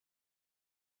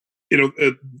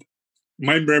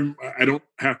 my memory, I don't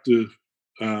have to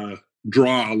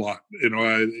draw a lot.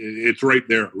 It's right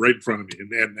there, right in front of me,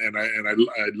 and I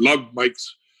love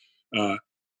Mike's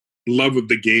love of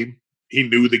the game. He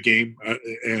knew the game,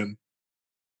 and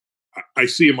I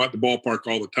see him at the ballpark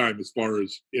all the time. As far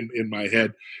as in my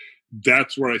head,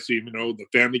 that's where I see him. The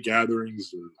family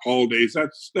gatherings, the holidays.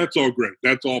 That's all great.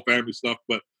 That's all family stuff.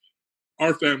 But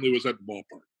our family was at the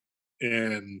ballpark,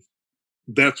 and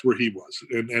that's where he was,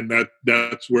 and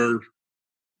that's where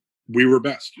we were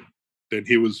best. And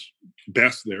he was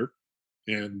best there,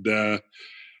 and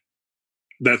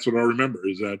that's what I remember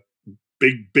is that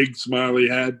big smile he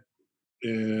had,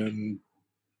 and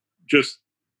just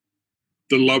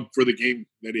the love for the game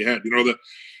that he had.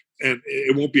 And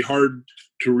it won't be hard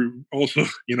to also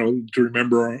to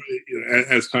remember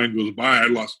as time goes by. I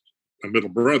lost a middle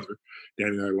brother.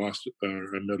 Danny and I lost a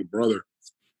middle brother.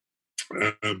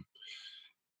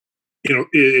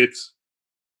 It's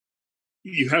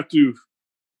you have to.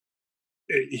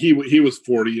 He was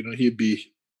 40. He'd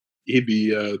be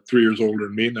 3 years older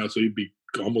than me now, so he'd be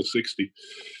almost 60.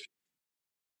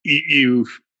 I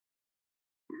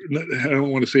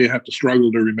don't want to say you have to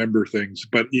struggle to remember things,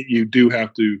 but you do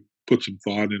have to put some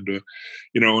thought into it.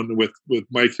 And with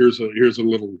Mike, here's a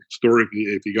little story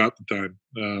if you got the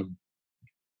time.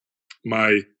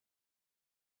 My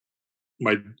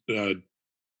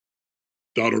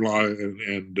daughter-in-law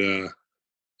and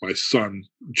my son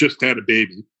just had a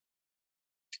baby,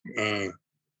 and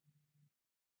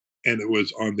it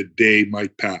was on the day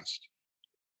Mike passed.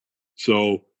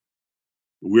 So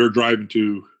we're driving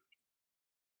to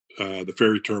the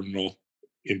ferry terminal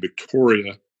in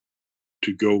Victoria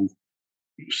to go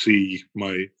see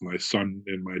my son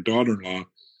and my daughter-in-law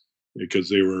because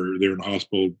they're in the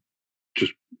hospital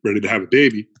just ready to have a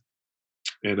baby.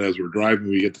 And as we're driving,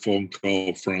 we get the phone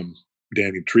call from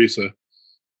Danny and Teresa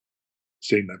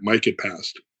saying that Mike had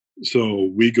passed. So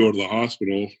we go to the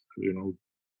hospital,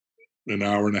 an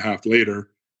hour and a half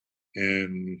later,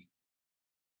 and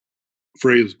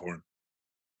Freya is born.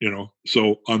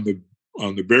 So on the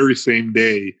very same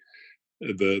day,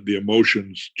 the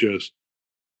emotions just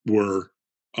were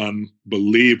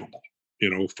unbelievable.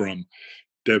 From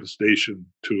devastation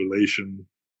to elation,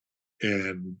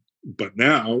 but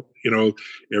now,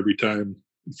 every time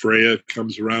Freya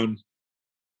comes around,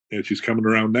 and she's coming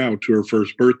around now to her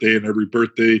first birthday, and every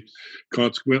birthday,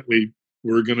 consequently,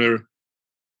 we're gonna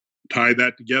tie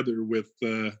that together with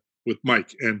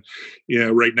Mike. And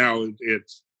right now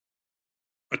it's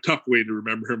a tough way to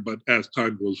remember him, but as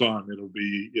time goes on, it'll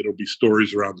be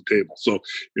stories around the table. So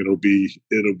it'll be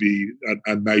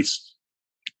a nice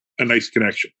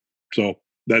connection. So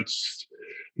that's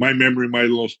my memory, my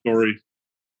little story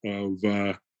of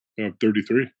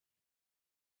 33.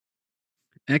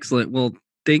 Excellent. Well,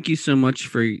 thank you so much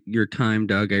for your time,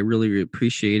 Doug. I really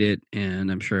appreciate it,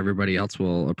 and I'm sure everybody else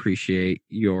will appreciate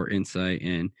your insight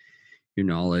and your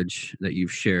knowledge that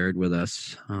you've shared with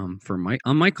us on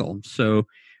Michael. So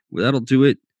that'll do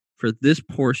it for this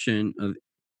portion of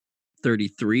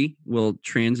 33. We'll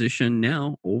transition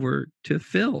now over to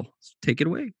Phil. Take it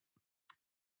away.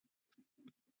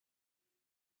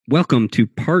 Welcome to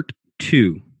part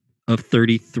 2 of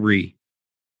 33.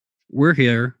 We're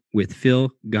here with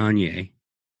Phil Gagne,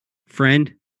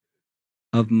 friend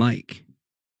of Mike.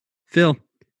 Phil,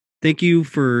 thank you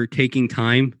for taking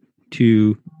time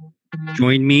to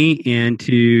join me and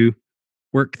to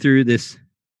work through this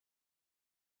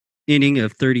inning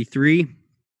of 33.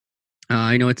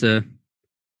 I know it's a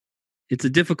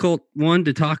difficult one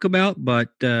to talk about, but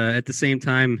at the same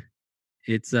time,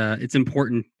 it's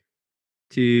important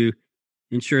to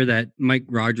ensure that Mike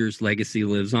Rogers' legacy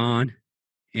lives on.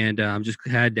 And I'm just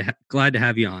glad to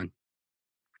have you on.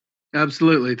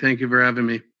 Absolutely. Thank you for having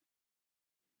me.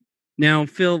 Now,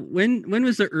 Phil, when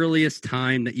was the earliest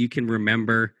time that you can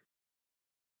remember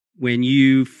when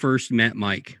you first met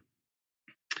Mike?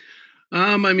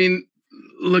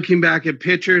 Looking back at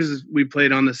pictures, we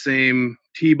played on the same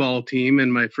T-ball team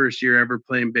in my first year ever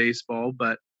playing baseball,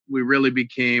 but we really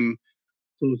became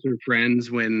closer friends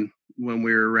when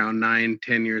we were around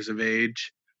 9-10 years of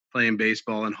age, playing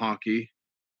baseball and hockey.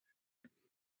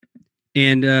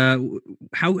 And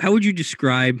how would you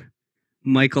describe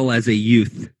Michael as a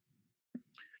youth?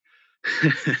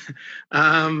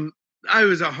 I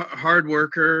was a hard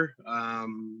worker,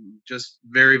 just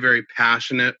very, very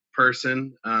passionate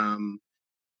person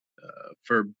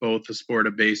for both the sport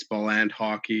of baseball and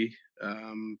hockey.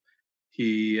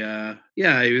 He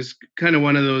was kind of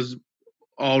one of those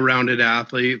all-rounded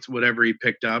athletes. Whatever he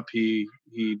picked up, he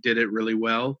did it really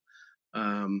well.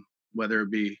 whether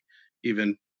it be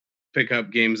even pick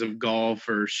up games of golf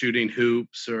or shooting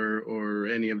hoops or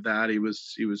any of that. He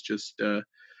was just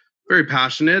very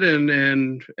passionate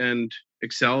and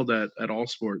excelled at all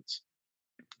sports.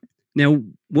 Now,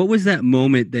 what was that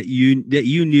moment that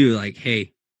you knew, like,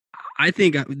 hey, I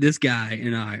think this guy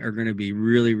and I are going to be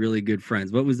really, really good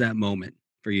friends? What was that moment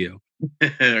for you?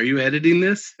 Are you editing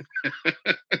this?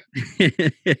 A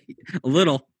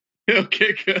little.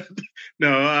 Okay, good. No,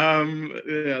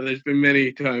 yeah, there's been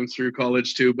many times through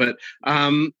college too, but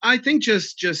I think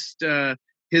just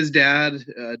his dad,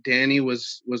 Danny,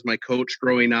 was my coach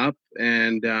growing up,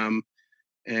 and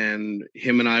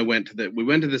him and I went to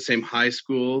the same high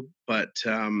school, but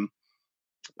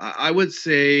I would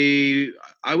say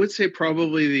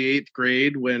probably the 8th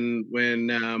grade when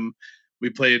we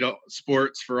played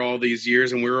sports for all these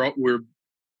years, and we're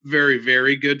very,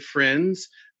 very good friends.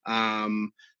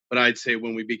 But I'd say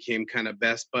when we became kind of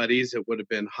best buddies, it would have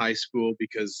been high school,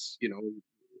 because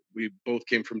we both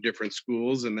came from different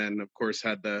schools, and then of course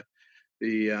had the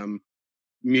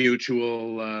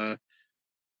mutual.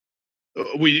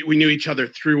 We knew each other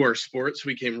through our sports.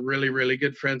 We became really, really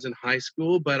good friends in high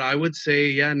school. But I would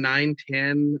say, 9,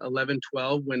 10, 11,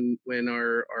 12, when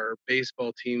our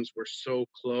baseball teams were so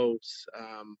close,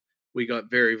 we got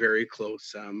very, very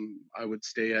close. I would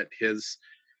stay at his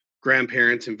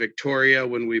grandparents in Victoria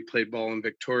when we played ball in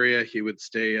Victoria. He would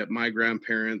stay at my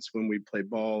grandparents when we played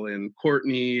ball in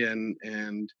Courtenay,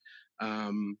 and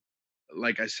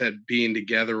like I said, being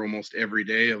together almost every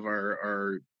day of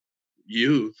our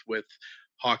youth with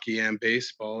hockey and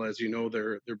baseball. As you know,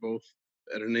 they're both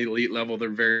at an elite level. They're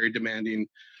very demanding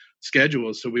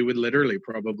schedules, so we would literally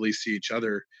probably see each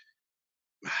other,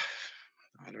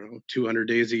 I don't know, 200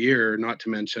 days a year, not to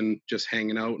mention just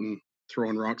hanging out and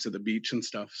throwing rocks at the beach and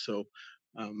stuff. So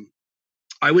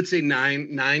I would say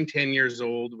 9, 10 years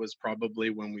old was probably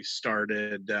when we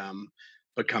started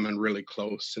becoming really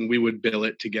close, and we would bill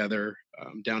it together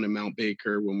down in Mount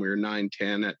Baker when we were 9,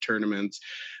 10 at tournaments.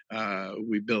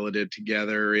 We billeted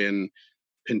together in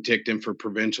Penticton for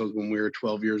provincials when we were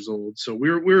 12 years old. So we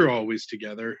were always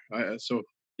together. So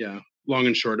yeah, long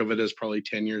and short of it is probably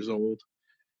 10 years old.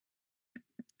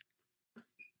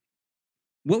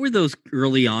 What were those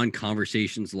early on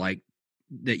conversations like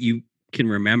that you can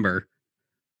remember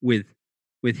with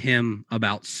him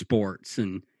about sports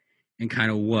and kind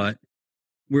of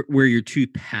where your two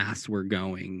paths were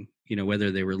going, whether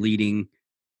they were leading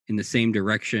in the same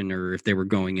direction or if they were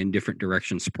going in different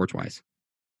directions sports wise?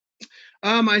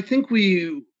 I think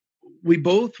we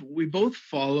both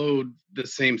followed the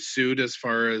same suit as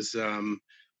far as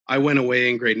I went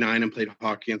away in grade 9 and played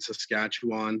hockey in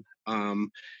Saskatchewan.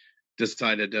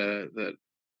 Decided that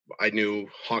I knew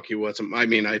hockey wasn't. I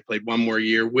mean, I played one more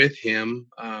year with him.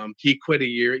 He quit a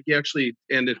year. He actually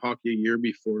ended hockey a year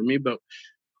before me, but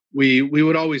we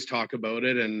would always talk about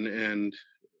it, and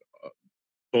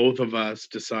both of us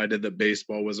decided that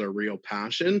baseball was our real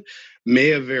passion. May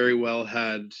have very well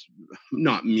had,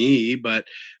 not me, but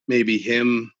maybe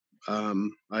him.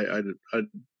 I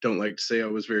don't like to say I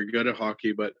was very good at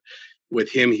hockey, but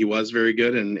with him, he was very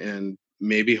good, and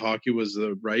maybe hockey was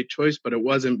the right choice, but it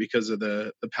wasn't, because of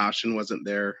the passion wasn't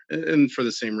there, and for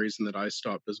the same reason that I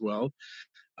stopped as well.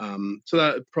 So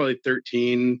that probably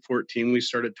 13, 14, we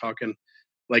started talking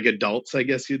like adults, I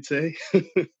guess you'd say.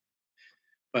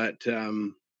 But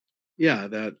yeah,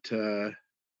 that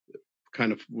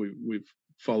kind of we've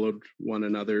followed one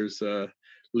another's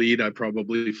lead. I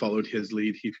probably followed his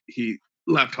lead. He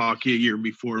left hockey a year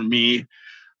before me.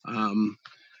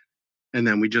 And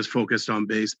then we just focused on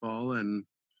baseball. And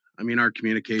I mean, our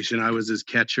communication, I was his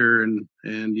catcher, and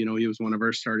he was one of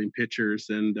our starting pitchers.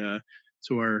 And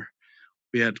so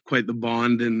we had quite the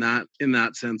bond in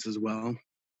that sense as well.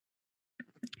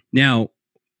 Now,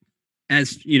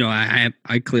 as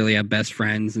I clearly have best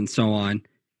friends and so on.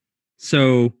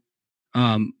 So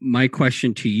my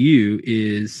question to you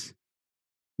is,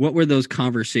 what were those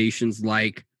conversations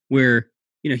like where,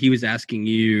 he was asking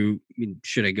you,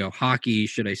 should I go hockey?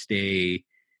 Should I stay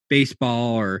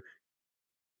baseball or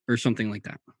something like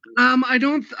that? I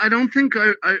don't think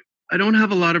I don't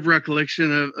have a lot of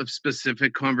recollection of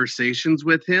specific conversations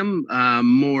with him.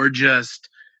 More just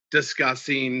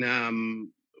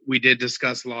discussing. We did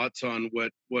discuss lots on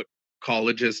what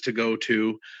colleges to go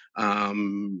to,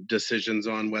 decisions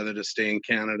on whether to stay in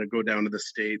Canada, go down to the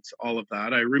States, all of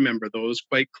that. I remember those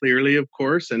quite clearly, of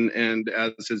course, and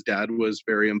as his dad was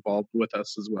very involved with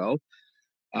us as well.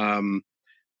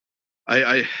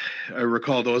 I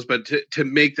recall those, but to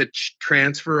make the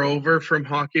transfer over from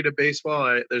hockey to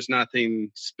baseball, there's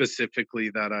nothing specifically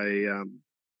that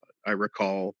I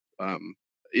recall.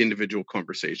 individual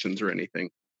conversations or anything,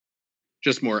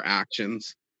 just more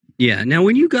actions. Yeah. Now,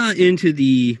 when you got into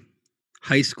the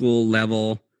high school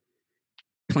level,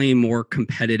 playing more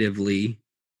competitively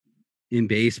in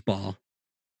baseball,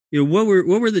 what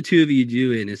were the two of you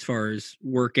doing as far as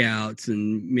workouts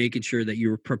and making sure that you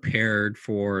were prepared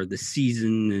for the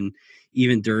season and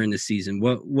even during the season?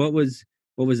 What was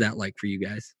that like for you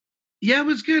guys? Yeah, it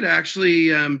was good actually.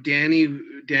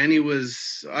 Danny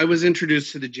was, I was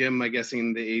introduced to the gym, I guess,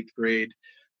 in the 8th grade.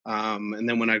 And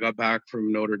then when I got back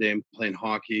from Notre Dame playing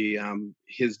hockey,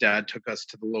 his dad took us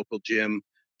to the local gym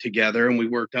together and we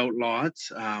worked out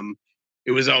lots.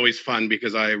 It was always fun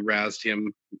because I razzed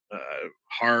him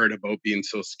hard about being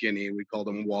so skinny. We called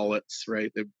him wallets,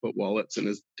 right? They put wallets in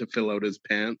his to fill out his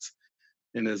pants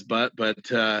in his butt. But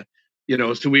so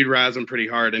we'd razz him pretty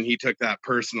hard, and he took that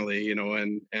personally,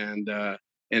 and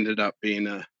ended up being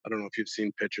I don't know if you've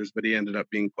seen pictures, but he ended up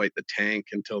being quite the tank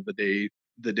until the day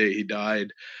he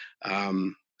died.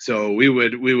 So we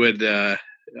would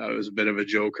I was a bit of a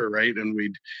joker, right? And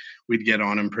we'd get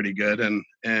on him pretty good,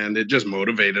 and it just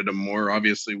motivated him more.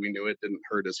 Obviously, we knew it didn't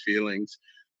hurt his feelings,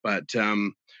 but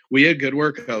we had good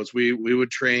workouts. We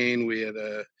would train. We had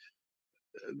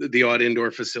the odd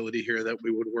indoor facility here that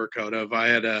we would work out of. I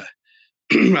had a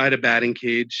I had a batting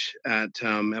cage at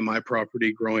my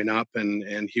property growing up,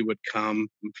 and he would come.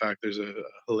 In fact, there's a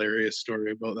hilarious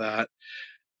story about that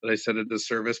I said at the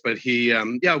service. But he,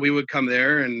 we would come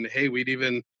there, and hey, we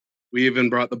even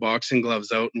brought the boxing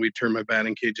gloves out, and we'd turn my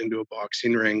batting cage into a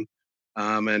boxing ring,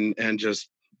 and just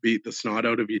beat the snot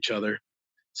out of each other.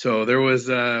 So there was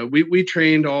we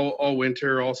trained all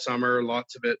winter, all summer,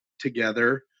 lots of it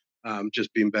together,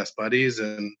 just being best buddies,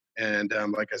 and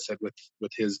like I said, with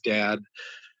his dad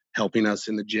helping us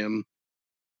in the gym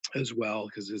as well,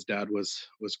 because his dad was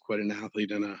quite an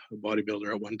athlete and a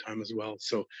bodybuilder at one time as well.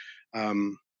 So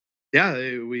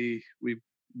we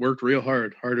worked real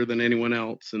hard, harder than anyone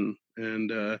else, and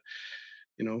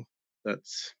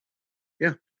that's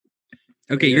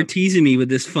Okay, you're teasing me with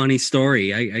this funny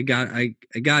story. I got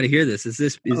to hear this. Is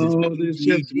this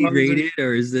rated,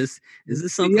 or is this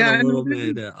something a little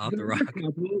bit off the rock?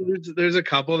 There's a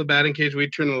couple of the batting cage. We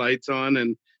turn the lights on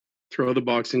and throw the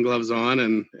boxing gloves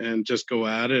on and just go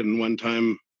at it. And one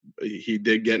time he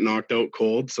did get knocked out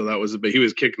cold, so that was he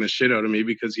was kicking the shit out of me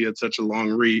because he had such a long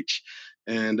reach,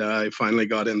 and I finally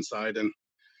got inside and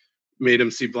made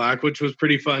him see black, which was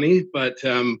pretty funny. But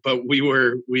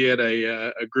we had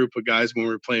a group of guys when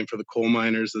we were playing for the Coal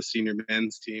Miners, the senior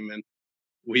men's team, and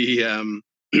we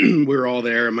we were all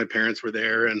there, and my parents were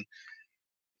there, and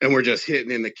we're just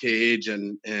hitting in the cage,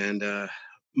 and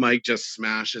Mike just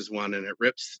smashes one, and it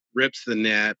rips the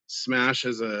net,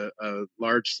 smashes a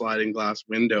large sliding glass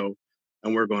window,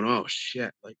 and we're going, oh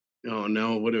shit, like, oh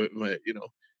no, what do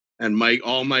and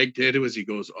all Mike did was he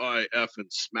goes, oh, I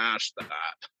effing smashed that.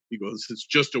 He goes, it's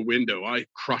just a window. I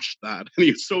crushed that. And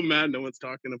he was so mad no one's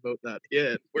talking about that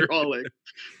hit. We're all like,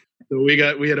 so we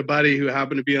had a buddy who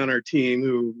happened to be on our team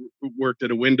who worked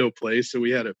at a window place. So we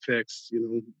had it fixed,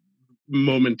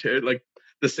 momentarily, like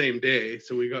the same day.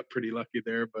 So we got pretty lucky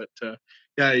there. But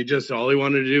all he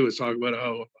wanted to do was talk about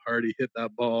how hard he hit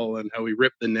that ball and how he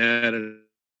ripped the net, and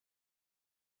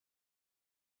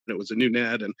it was a new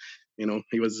net. And,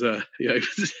 he was, he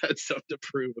had stuff to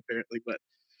prove apparently, but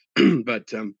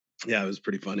it was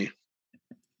pretty funny.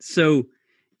 So,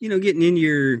 getting in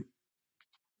your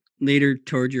later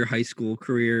towards your high school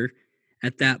career,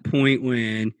 at that point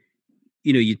when,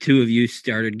 you two of you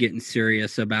started getting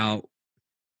serious about,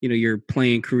 your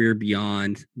playing career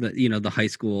beyond the high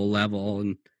school level,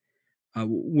 and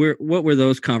what were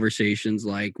those conversations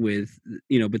like with,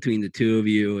 between the two of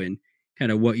you, and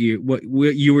kind of what you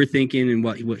were thinking and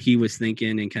what he was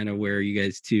thinking, and kind of where you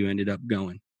guys two ended up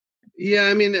going? Yeah,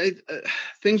 I mean,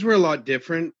 things were a lot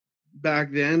different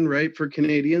back then, right, for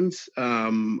Canadians.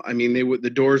 I mean, the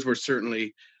doors were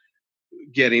certainly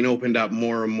getting opened up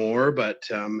more and more, but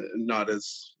not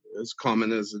as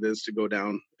common as it is to go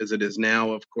down as it is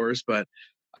now, of course. But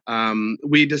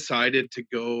we decided to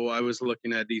go. I was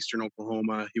looking at Eastern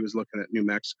Oklahoma. He was looking at New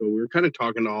Mexico. We were kind of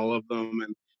talking to all of them,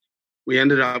 and we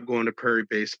ended up going to Prairie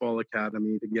Baseball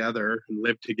Academy together and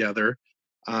lived together.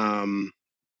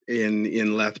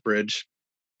 In Lethbridge,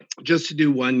 just to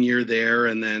do 1 year there,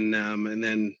 and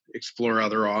then explore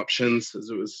other options as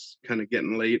it was kind of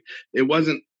getting late. It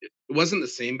wasn't the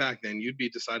same back then. You'd be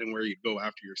deciding where you'd go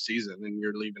after your season, and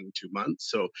you're leaving in 2 months.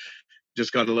 So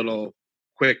just got a little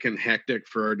quick and hectic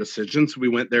for our decisions. We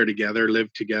went there together,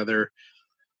 lived together.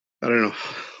 I don't know,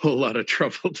 a whole lot of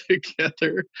trouble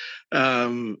together.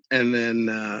 And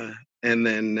then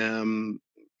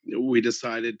we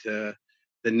decided to,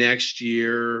 the next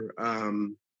year,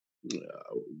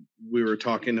 we were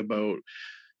talking about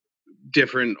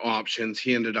different options.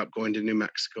 He ended up going to New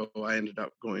Mexico. I ended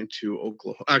up going to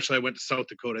Oklahoma. Actually, I went to South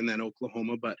Dakota and then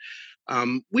Oklahoma. But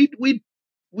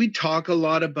we talk a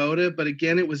lot about it. But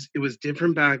again, it was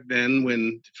different back then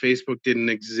when Facebook didn't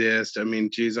exist. I mean,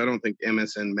 geez, I don't think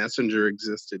MSN Messenger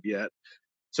existed yet.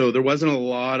 So there wasn't a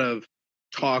lot of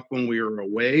talk when we were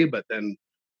away. But then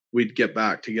we'd get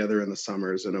back together in the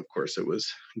summers, and of course, it was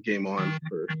game on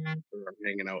for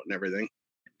hanging out and everything.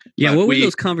 Yeah, what were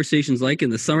those conversations like in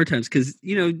the summer times? Because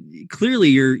clearly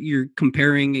you're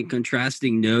comparing and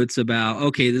contrasting notes about,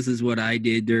 okay, this is what I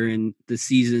did during the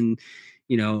season,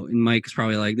 and Mike's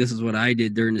probably like, this is what I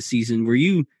did during the season. Were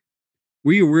you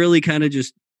really kind of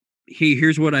just, hey,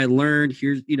 here's what I learned.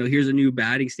 Here's a new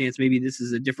batting stance. Maybe this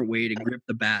is a different way to grip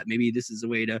the bat. Maybe this is a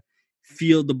way to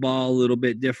field the ball a little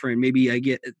bit different. Maybe I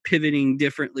get pivoting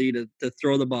differently to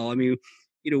throw the ball. I mean,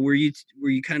 were you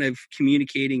kind of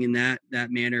communicating in that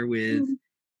manner with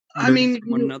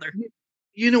one another?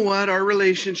 You know what? Our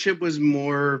relationship was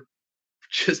more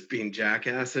just being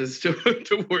jackasses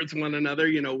towards one another.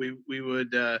 We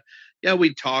would,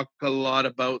 we'd talk a lot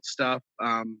about stuff.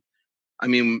 I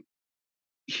mean,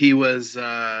 he was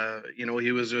a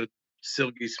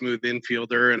silky smooth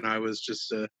infielder, and I was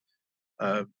just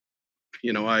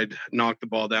I'd knock the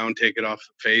ball down, take it off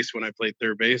the face when I played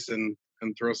third base, and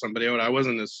throw somebody out. I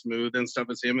wasn't as smooth and stuff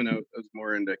as him, and I was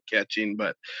more into catching.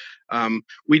 But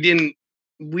we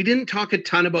didn't talk a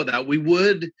ton about that. We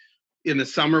would in the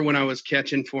summer when I was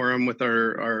catching for him with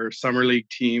our summer league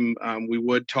team. We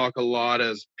would talk a lot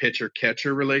as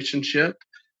pitcher-catcher relationship.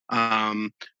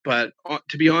 But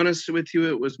to be honest with you,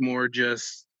 it was more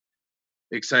just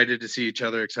excited to see each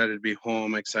other, excited to be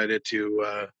home, excited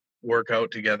to work out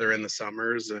together in the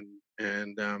summers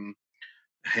and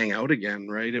hang out again,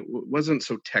 right? It wasn't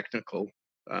so technical,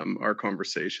 our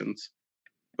conversations.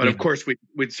 But of course,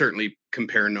 we'd certainly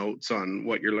compare notes on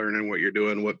what you're learning, what you're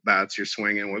doing, what bats you're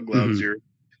swinging, what gloves you're,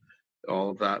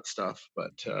 all of that stuff.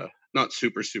 But not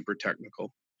super, super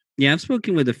technical. Yeah, I've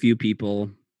spoken with a few people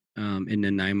in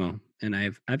Nanaimo, and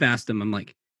I've asked them, I'm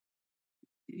like,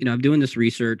 I'm doing this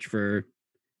research for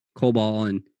Cole Ball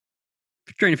and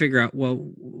trying to figure out,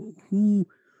 well, who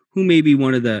may be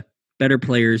one of the better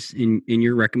players in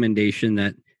your recommendation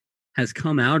that has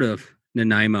come out of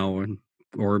Nanaimo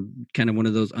or kind of one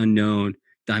of those unknown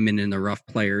diamond in the rough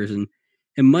players. And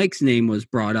Mike's name was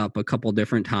brought up a couple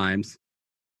different times.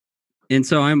 And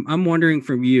so I'm wondering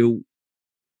from you,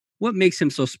 what makes him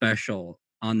so special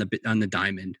on the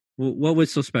diamond? What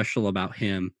was so special about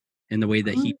him and the way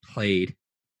that he played?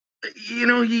 He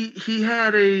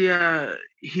had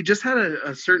he just had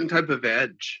a certain type of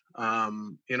edge. I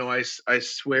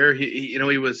swear he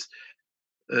was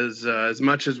as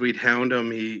much as we'd hound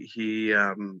him, he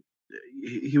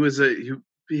was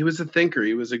a thinker.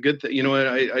 He was a good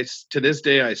I to this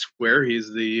day I swear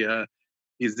he's the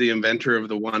inventor of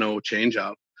the 1-0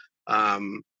 changeup.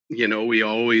 We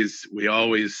always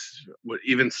would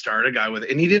even start a guy with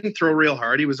it, and he didn't throw real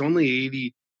hard. He was only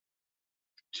 82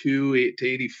 to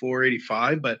 84,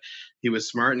 85, but he was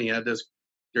smart and he had this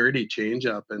dirty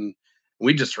changeup, and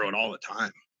we just throw it all the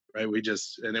time, right?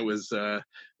 And it was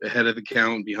ahead of the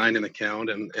count, behind in the count,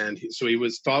 so he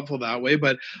was thoughtful that way.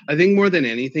 But I think more than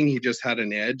anything, he just had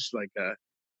an edge, like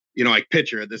like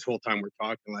pitcher. This whole time we're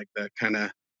talking like that kind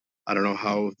of, I don't know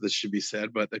how this should be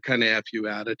said, but the kind of FU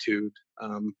attitude.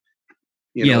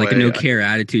 Like a no care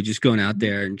attitude, just going out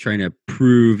there and trying to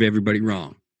prove everybody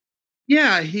wrong.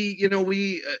 Yeah, here's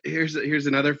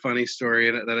another funny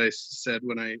story that I said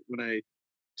when I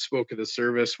spoke at the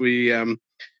service. We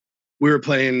were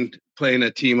playing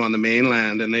a team on the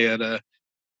mainland, and they had a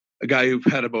guy who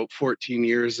had about 14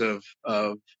 years of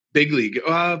big league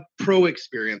pro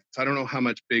experience. I don't know how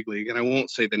much big league, and I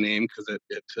won't say the name because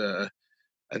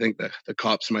I think the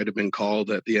cops might have been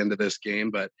called at the end of this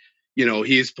game. But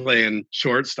he's playing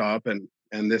shortstop,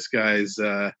 and this guy's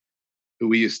who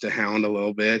we used to hound a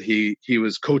little bit. He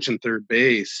was coaching third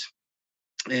base,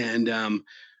 and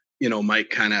Mike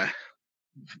kind of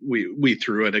we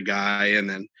threw at a guy, and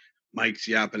then Mike's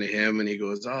yapping at him, and he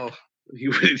goes, "Oh,"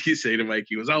 what did he say to Mike?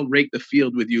 He goes, "I'll rake the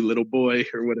field with you, little boy,"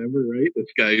 or whatever, right?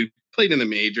 This guy who played in the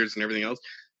majors and everything else.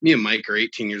 Me and Mike are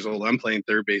 18 years old. I'm playing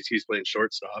third base. He's playing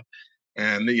shortstop,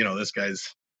 and this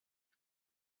guy's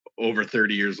over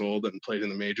 30 years old and played in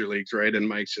the major leagues, right? And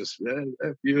Mike's just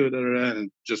F you, and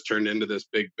just turned into this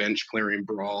big bench clearing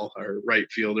brawl. Our right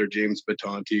fielder James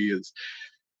Batanti is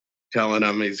telling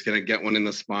him he's going to get one in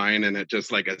the spine, and it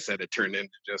just, like I said, it turned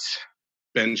into just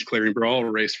bench clearing brawl,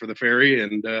 race for the ferry,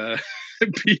 and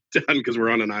be done, because we're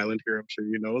on an island here, I'm sure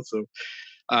you know. So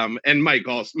And Mike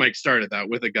started that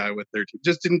with a guy with 13,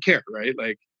 just didn't care, right?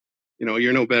 Like,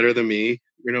 you're no better than me.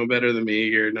 You're no better than me.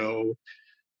 You're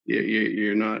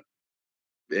not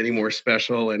any more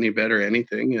special, any better,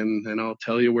 anything. And I'll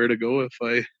tell you where to go if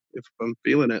I'm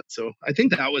feeling it. So I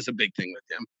think that was a big thing with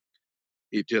him.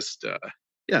 He just,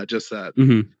 just that,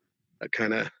 that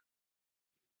kind of,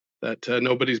 that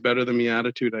nobody's better than me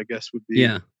attitude, I guess, would be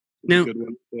a good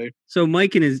one to say. So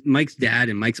Mike's dad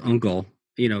and Mike's uncle,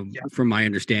 from my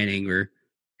understanding,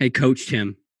 had coached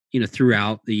him,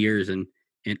 throughout the years and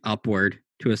upward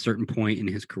to a certain point in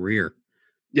his career.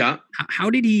 Yeah. How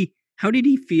did he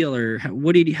feel, or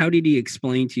how did he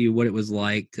explain to you what it was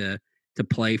like to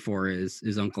play for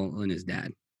his uncle and his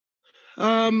dad?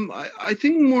 I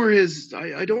think more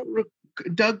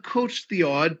Doug coached the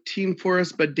odd team for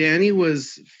us, but Danny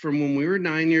was, from when we were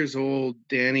 9 years old,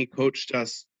 Danny coached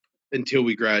us until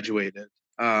we graduated.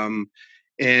 And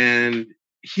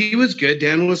he was good.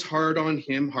 Dan was hard on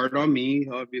him, hard on me,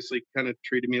 obviously kind of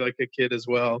treated me like a kid as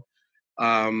well.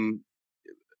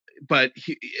 But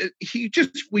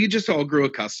we just all grew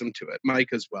accustomed to it. Mike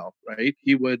as well, right?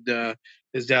 He would,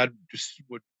 his dad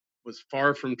was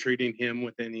far from treating him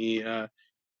with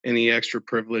any extra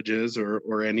privileges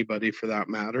or anybody for that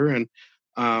matter. And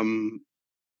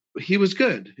he was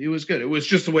good. He was good. It was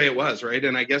just the way it was, right?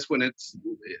 And I guess when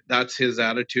that's his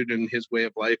attitude and his way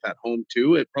of life at home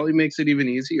too, it probably makes it even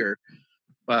easier.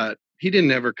 But he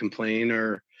didn't ever complain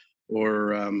or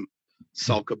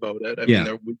sulk about it. I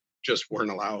mean, we just weren't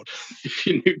allowed. If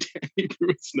you knew Danny, there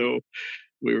was no.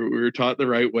 We were taught the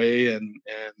right way and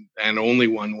only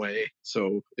one way.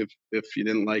 So if you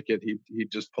didn't like it,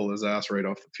 he'd just pull his ass right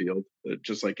off the field,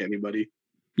 just like anybody.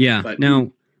 Yeah. But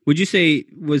now, would you say,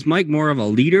 was Mike more of a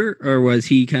leader, or was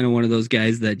he kind of one of those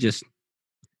guys that just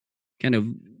kind of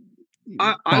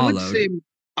followed?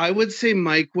 I would say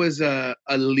Mike was a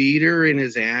leader in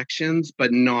his actions,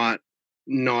 but not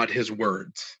his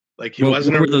words. Like he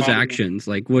wasn't. What were those actions?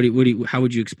 Like how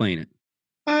would you explain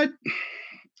it?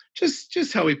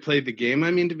 Just how he played the game.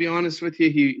 I mean, to be honest with you,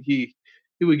 he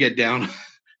would get down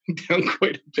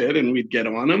quite a bit, and we'd get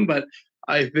on him. But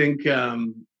I think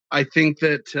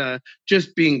that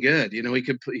just being good,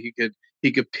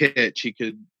 he could pitch, he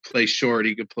could play short,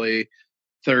 he could play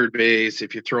third base.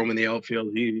 If you throw him in the outfield,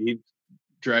 he'd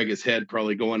drag his head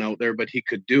probably going out there, but he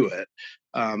could do it.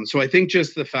 So I think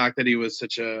just the fact that he was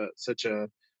such a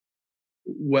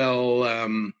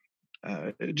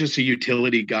just a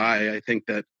utility guy, I think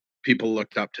that people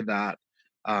looked up to that.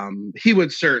 He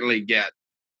would certainly get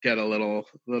a little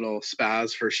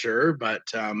spaz for sure, but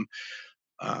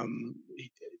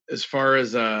as far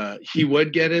as he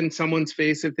would get in someone's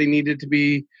face if they needed to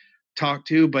be talked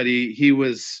to, but he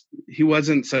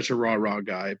wasn't such a rah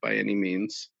guy by any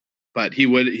means. But he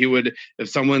would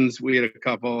if we had a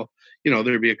couple,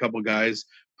 there'd be a couple guys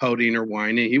pouting or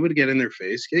whining, he would get in their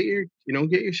face, get your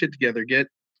shit together, get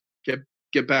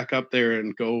back up there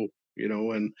and go,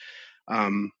 and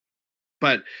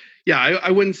but yeah, I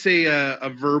wouldn't say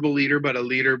a verbal leader, but a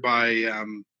leader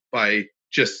by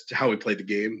just how he played the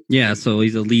game. Yeah, so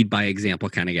he's a lead by example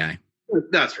kind of guy.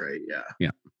 That's right.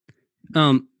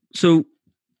 Yeah. So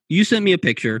you sent me a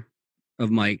picture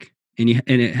of Mike, and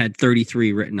it had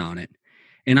 33 written on it,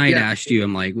 and I had asked you,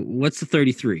 I'm like, what's the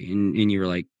 33? And you were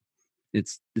like,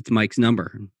 it's Mike's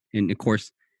number, and of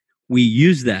course we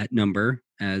use that number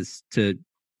as to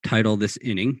title this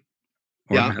inning,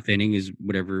 or half inning, is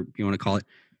whatever you want to call it.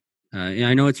 And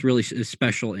I know it's really a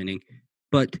special inning,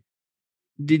 but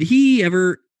did he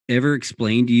ever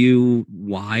explain to you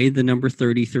why the number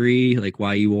 33, like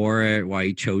why you wore it, why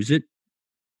he chose it?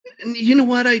 You know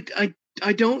what?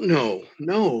 I don't know.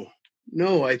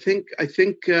 No. I think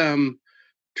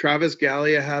Travis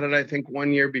Gallia had it, I think,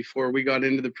 1 year before we got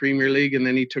into the Premier League, and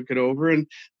then he took it over. And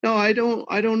no, I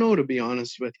don't know, to be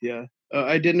honest with you.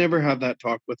 I did never have that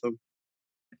talk with him.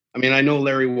 I mean, I know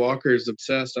Larry Walker is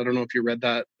obsessed. I don't know if you read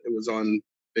that. It was on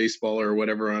baseball or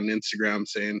whatever on Instagram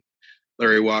saying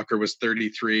Larry Walker was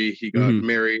 33. He got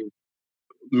married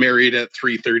at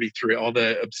 333, all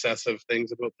the obsessive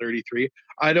things about 33.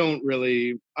 I don't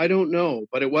know,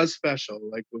 but it was special.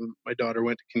 Like when my daughter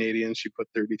went to Canadian, she put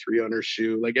 33 on her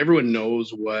shoe. Like everyone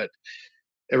knows what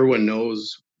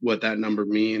that number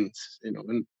means,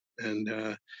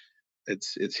 and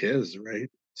it's his, right?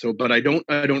 So, but I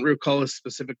don't recall a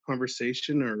specific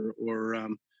conversation or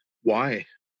why,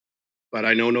 but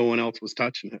I know no one else was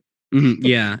touching it. Mm-hmm.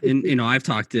 Yeah. And, I've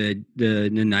talked to the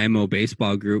Nanaimo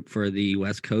baseball group for the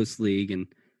West Coast League, and,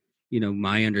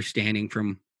 my understanding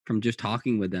from just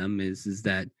talking with them is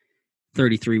that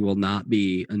 33 will not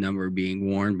be a number being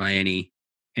worn by any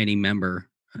member,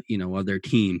 of their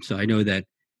team. So I know that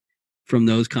from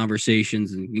those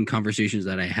conversations and conversations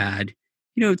that I had,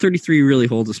 33 really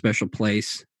holds a special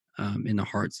place in the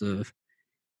hearts of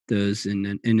those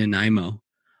in Nanaimo.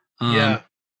 Yeah,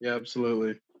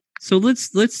 absolutely. So let's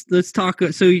talk.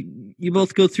 So you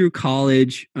both go through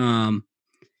college, and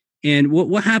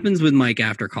what happens with Mike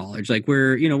after college? Like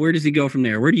where does he go from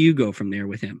there? Where do you go from there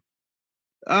with him?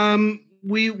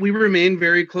 We remain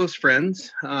very close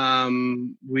friends.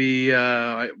 Mine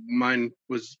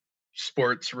was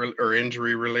sports or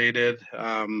injury related,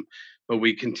 but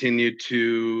we continued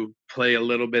to play a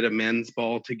little bit of men's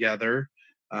ball together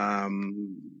for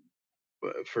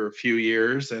a few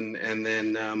years, and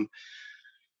then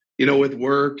with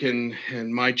work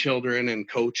and my children and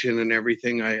coaching and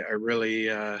everything, I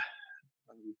really I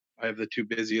have the two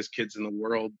busiest kids in the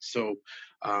world, so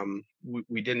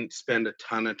we didn't spend a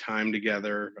ton of time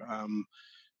together.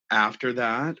 After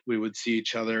that, we would see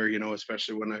each other,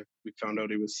 especially when we found out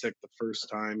he was sick the first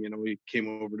time. We came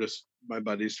over to my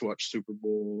buddies to watch Super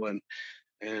Bowl,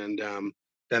 and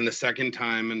then the second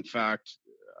time, in fact,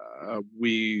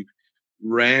 we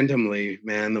randomly,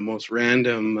 man, the most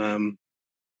random.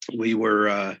 We were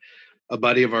a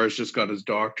buddy of ours just got his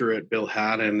doctorate, Bill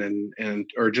Haddon,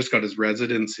 or just got his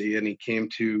residency, and he came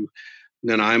to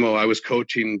Nanaimo. I was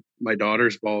coaching my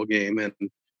daughter's ball game, and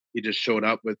he just showed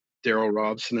up with Daryl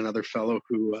Robson, another fellow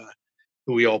who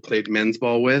we all played men's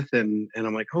ball with, and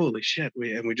I'm like, holy shit!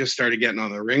 We just started getting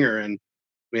on the ringer, and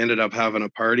we ended up having a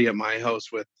party at my house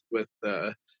with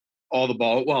all the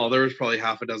ball. Well, there was probably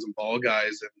half a dozen ball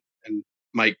guys, and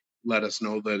Mike let us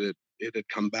know that it had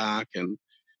come back, and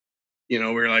we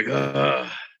were like,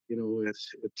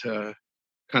 it's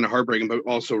kind of heartbreaking, but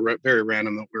also very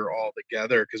random that we were all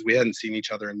together because we hadn't seen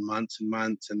each other in months and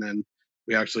months. And then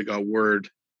we actually got word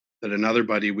that another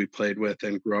buddy we played with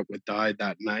and grew up with died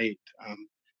that night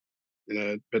in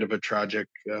a bit of a tragic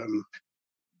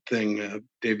thing.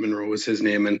 Dave Monroe was his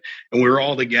name. And we were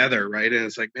all together, right? And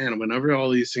it's like, man, whenever all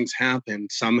these things happen,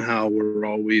 somehow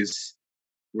we're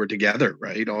together,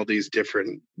 right? All these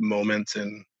different moments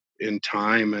in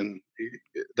time, and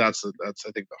that's I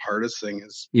think the hardest thing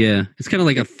is. Yeah, it's kind of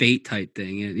like a fate type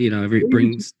thing.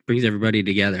 Brings everybody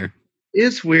together.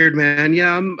 It's weird, man.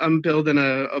 Yeah, I'm building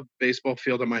a baseball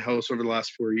field at my house over the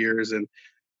last 4 years, and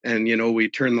we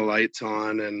turn the lights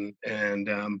on, and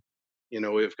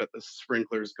we've got the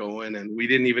sprinklers going, and we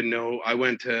didn't even know. I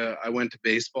went to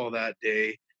baseball that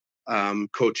day,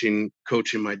 coaching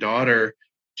my daughter,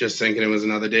 just thinking it was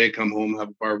another day. Come home, have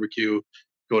a barbecue,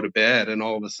 go to bed, and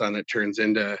all of a sudden it turns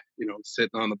into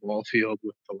sitting on the ball field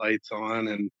with the lights on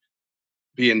and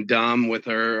being dumb with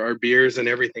our beers and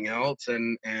everything else,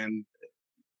 and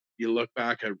you look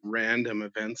back at random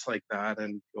events like that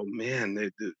and go, man,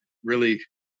 it really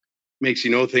makes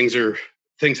things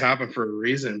happen for a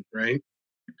reason, right?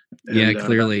 And, yeah,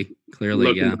 clearly,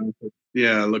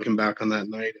 looking back on that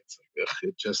night, it's like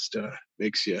it just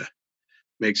makes you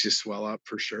swell up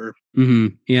for sure. Mm-hmm.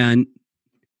 Yeah. And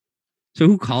so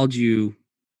who called you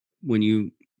when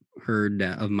you heard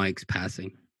of Mike's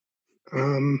passing?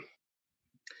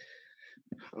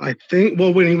 I think,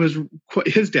 well, when he was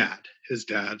his dad,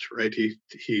 right? He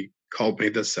called me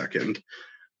the second.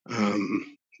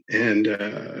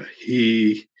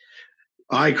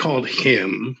 I called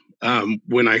him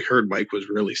when I heard Mike was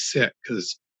really sick,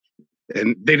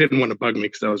 and they didn't want to bug me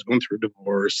because I was going through a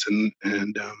divorce and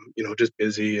just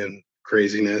busy and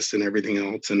craziness and everything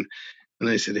else. And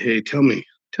I said, hey, tell me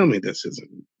this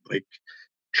isn't like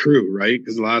true, right?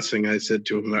 Because the last thing I said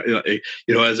to him,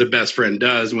 as a best friend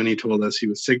does, when he told us he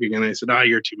was sick again, I said,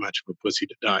 you're too much of a pussy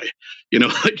to die.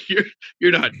 Like you're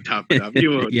not tough enough.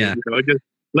 You won't, yeah. Just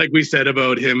like we said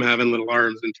about him having little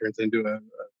arms and turns into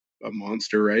a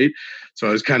monster, right? So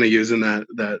I was kind of using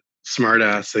that smart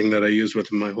ass thing that I used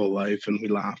with him my whole life, and we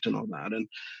laughed and all that.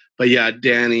 But yeah,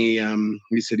 Danny,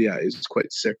 he said, yeah, he's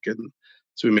quite sick, and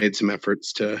so we made some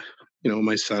efforts to,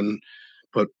 my son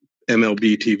put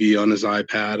MLB TV on his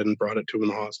iPad and brought it to him in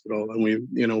the hospital, and we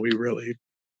really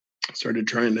started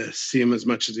trying to see him as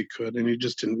much as he could, and he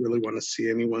just didn't really want to see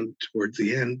anyone towards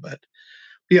the end. But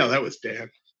yeah, that was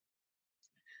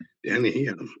Danny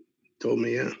told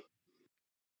me, yeah.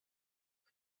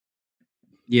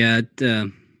 Yeah,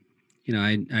 I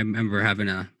remember having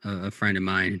a friend of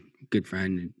mine, a good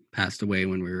friend, who passed away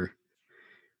when we were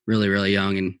really, really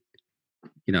young, and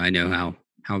I know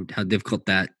how difficult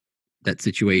that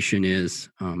situation is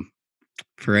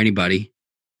for anybody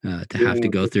to have to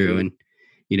go through, and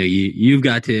you've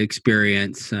got to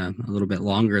experience a little bit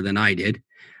longer than I did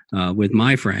with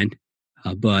my friend,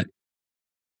 but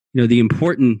the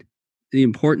important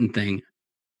thing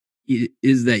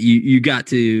is that you got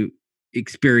to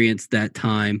experience that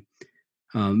time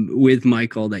with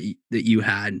Michael that you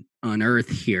had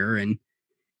unearthed here, and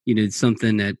it's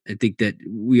something that I think that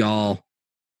we all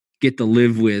get to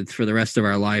live with for the rest of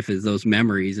our life is those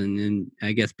memories, and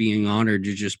I guess being honored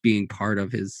to just being part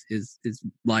of his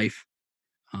life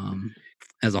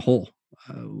as a whole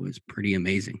was pretty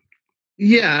amazing.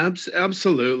 Yeah,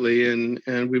 absolutely,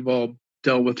 and we've all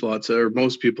dealt with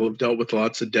most people have dealt with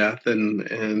lots of death, and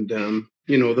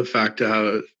the fact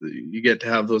how you get to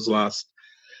have those last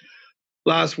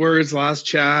words, last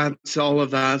chats, all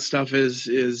of that stuff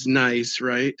is nice,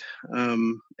 right?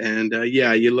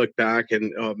 You look back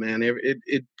and oh man,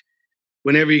 it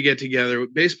whenever you get together,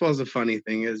 baseball is a funny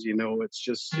thing, as it's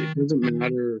just, it doesn't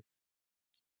matter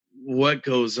what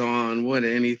goes on, what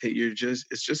anything,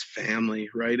 it's just family,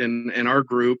 right? And our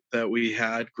group that we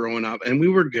had growing up, and we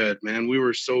were good, man. We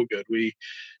were so good.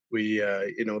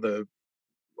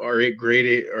 Our grade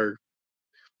eight, or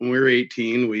when we were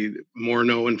 18,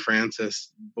 Morneau and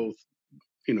Francis both,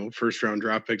 first round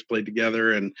draft picks, played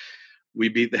together, and we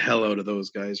beat the hell out of those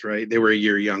guys, right? They were a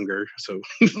year younger, so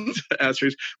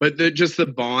but just the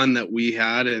bond that we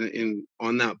had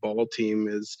on that ball team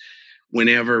is,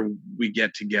 whenever we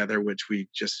get together, which we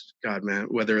just, God, man,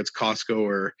 whether it's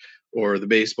Costco or the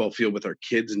baseball field with our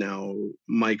kids now,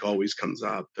 Mike always comes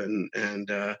up,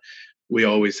 and we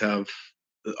always have.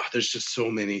 There's just so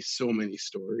many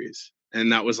stories,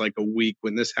 and that was like a week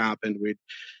when this happened.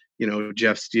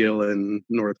 Jeff Steele in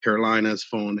North Carolina's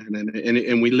phone,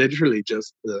 and we literally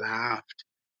just laughed.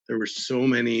 There were so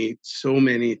many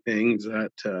things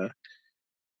that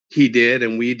he did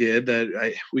and we did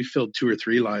that we filled 2 or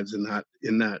 3 lives in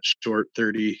that short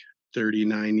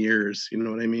 39 years. You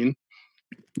know what I mean?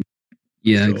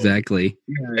 Yeah, so, exactly.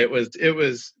 Yeah, it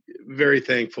was very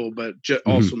thankful, but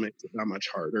also makes it that much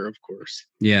harder, of course.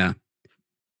 Yeah.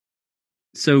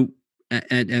 So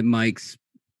at Mike's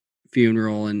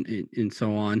funeral and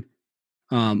so on,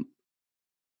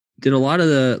 did a lot of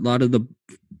the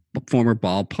former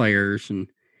ball players and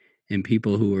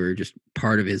people who were just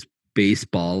part of his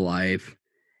baseball life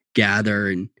gather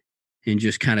and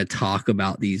just kind of talk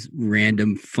about these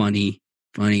random funny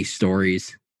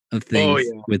stories of things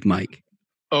with Mike?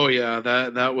 Oh yeah,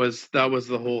 that was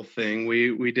the whole thing.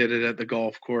 We did it at the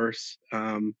golf course,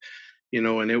 and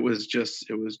it was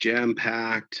jam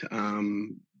packed.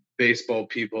 Baseball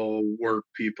people, work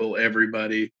people,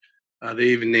 everybody. They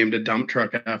even named a dump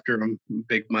truck after him,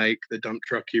 Big Mike, the dump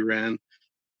truck he ran.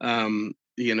 And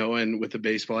with the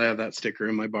baseball, I have that sticker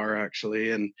in my bar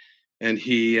actually, and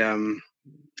he, we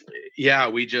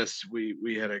had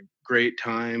a great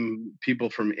time. People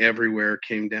from everywhere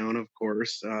came down, of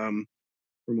course, from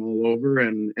all over,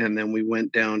 and then we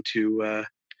went down to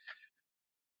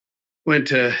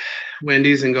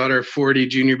Wendy's and got our 40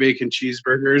 junior bacon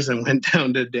cheeseburgers, and went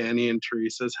down to Danny and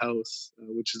Teresa's house,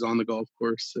 which is on the golf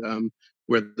course,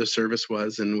 where the service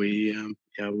was, and we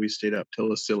stayed up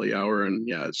till a silly hour, and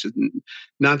it's just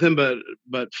nothing but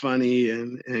funny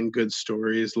and good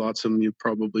stories. Lots of them you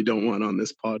probably don't want on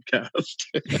this podcast.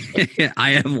 I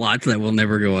have lots that will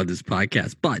never go on this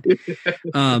podcast, but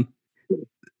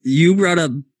you brought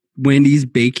up Wendy's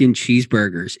bacon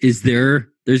cheeseburgers. Is there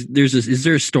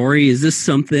a story? Is this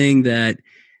something that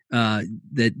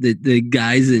the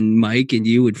guys and Mike and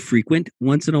you would frequent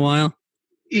once in a while?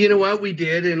 You know what, we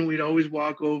did, and we'd always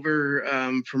walk over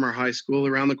from our high school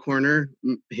around the corner.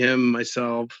 Him,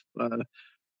 myself,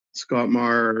 Scott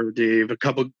Marr, Dave, a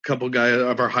couple guys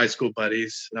of our high school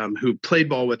buddies who played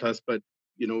ball with us, but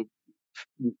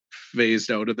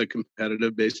phased out of the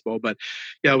competitive baseball. But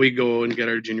yeah, we go and get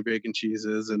our junior bacon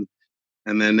cheeses, and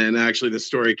then actually the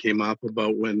story came up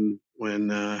about when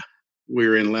we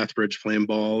were in Lethbridge playing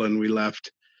ball, and we left.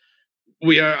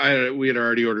 We had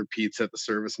already ordered pizza at the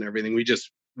service and everything. We just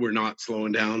were not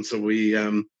slowing down, so we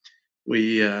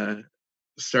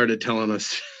started telling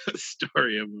us a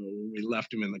story of when we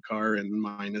left him in the car in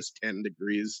minus 10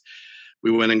 degrees.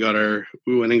 We went and got our.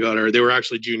 They were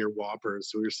actually Junior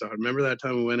Whoppers. So we were sorry. Remember that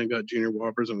time we went and got Junior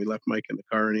Whoppers, and we left Mike in the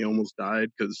car, and he almost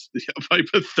died because of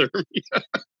hypothermia.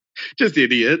 Just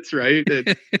idiots, right?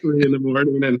 At 3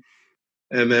 a.m,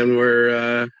 and then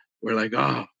we're like,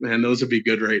 oh man, those would be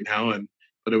good right now,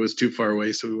 but it was too far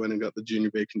away, so we went and got the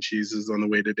junior bacon cheeses on the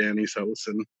way to Danny's house,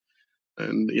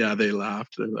 and yeah, they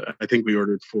laughed. I think we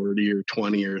ordered 40 or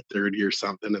 20 or 30 or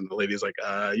something, and the lady's like,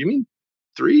 you mean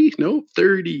 3? No,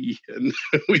 30. And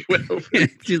we went over.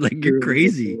 She's like, you're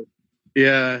crazy.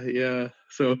 Yeah.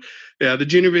 So yeah, the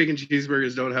junior bacon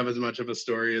cheeseburgers don't have as much of a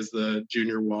story as the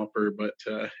Junior Whopper, but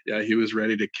yeah, he was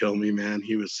ready to kill me, man.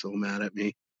 He was so mad at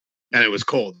me, and it was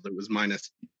cold. It was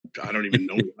minus, I don't even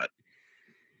know what,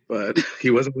 but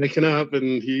he wasn't waking up,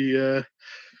 and it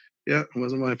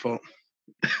wasn't my fault.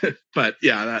 But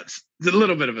yeah, that's a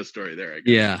little bit of a story there, I guess.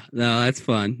 Yeah, no, that's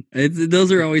fun.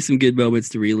 Those are always some good moments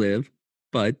to relive.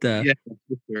 But Yeah,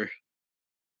 for sure.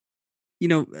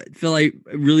 Phil, I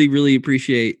really, really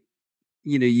appreciate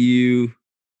you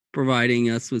providing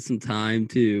us with some time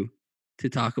to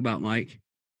talk about Mike,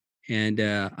 and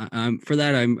I'm for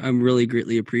that I'm really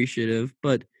greatly appreciative.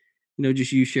 But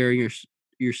just you sharing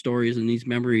your stories and these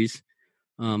memories,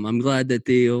 I'm glad that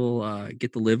they'll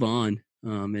get to live on,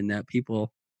 and that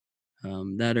people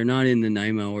that are not in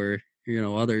Nanaimo or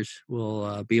others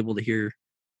will be able to hear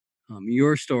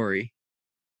your story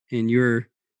and your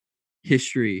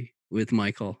history with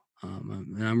Michael.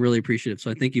 And I'm really appreciative.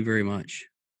 So I thank you very much.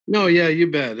 No, yeah, you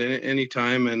bet.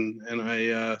 Anytime. And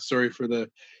I sorry for the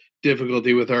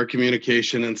difficulty with our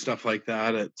communication and stuff like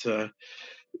that. It's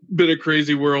been a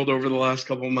crazy world over the last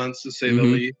couple of months, to say the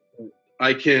least.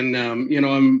 I can,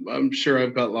 I'm sure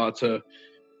I've got lots of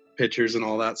pictures and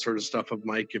all that sort of stuff of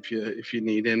Mike if you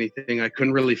need anything. I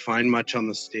couldn't really find much on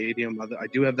the stadium. I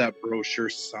do have that brochure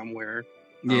somewhere.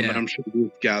 But I'm sure we've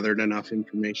gathered enough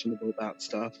information about that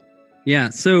stuff. Yeah.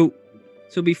 So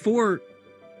before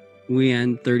we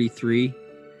end 33,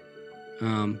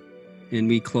 and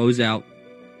we close out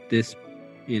this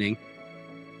inning,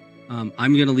 I'm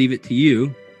going to leave it to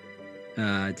you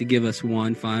to give us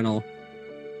one final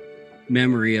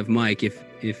memory of Mike.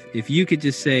 If you could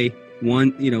just say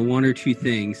one or two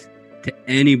things to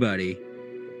anybody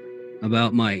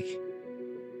about Mike,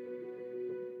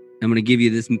 I'm going to give you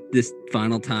this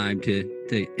final time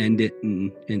to end it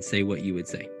and say what you would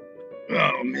say.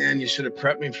 Oh man, you should have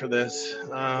prepped me for this.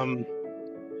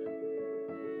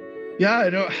 Yeah, I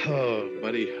don't. Oh,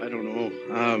 buddy, I don't know.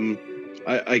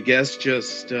 I guess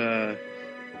just. I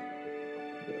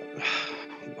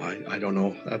don't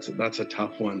know. That's a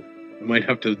tough one. I might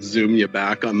have to zoom you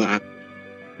back on that.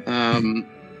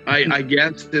 I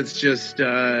guess it's just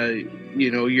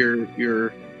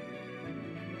you're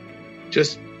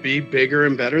just be bigger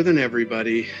and better than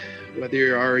everybody, whether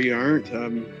you are or you aren't.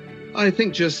 I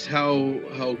think just how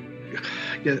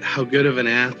good of an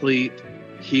athlete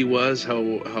he was, how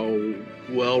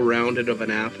well-rounded of an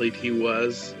athlete he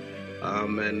was,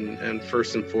 and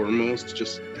first and foremost,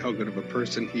 just how good of a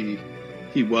person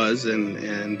he was,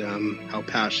 and how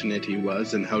passionate he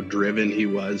was, and how driven he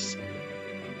was.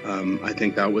 I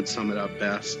think that would sum it up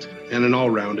best. And an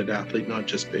all-rounded athlete, not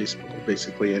just baseball,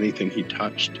 basically anything he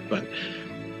touched. But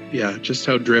yeah, just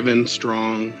how driven,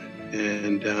 strong,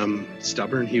 and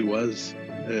stubborn he was,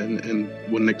 and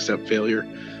wouldn't accept failure.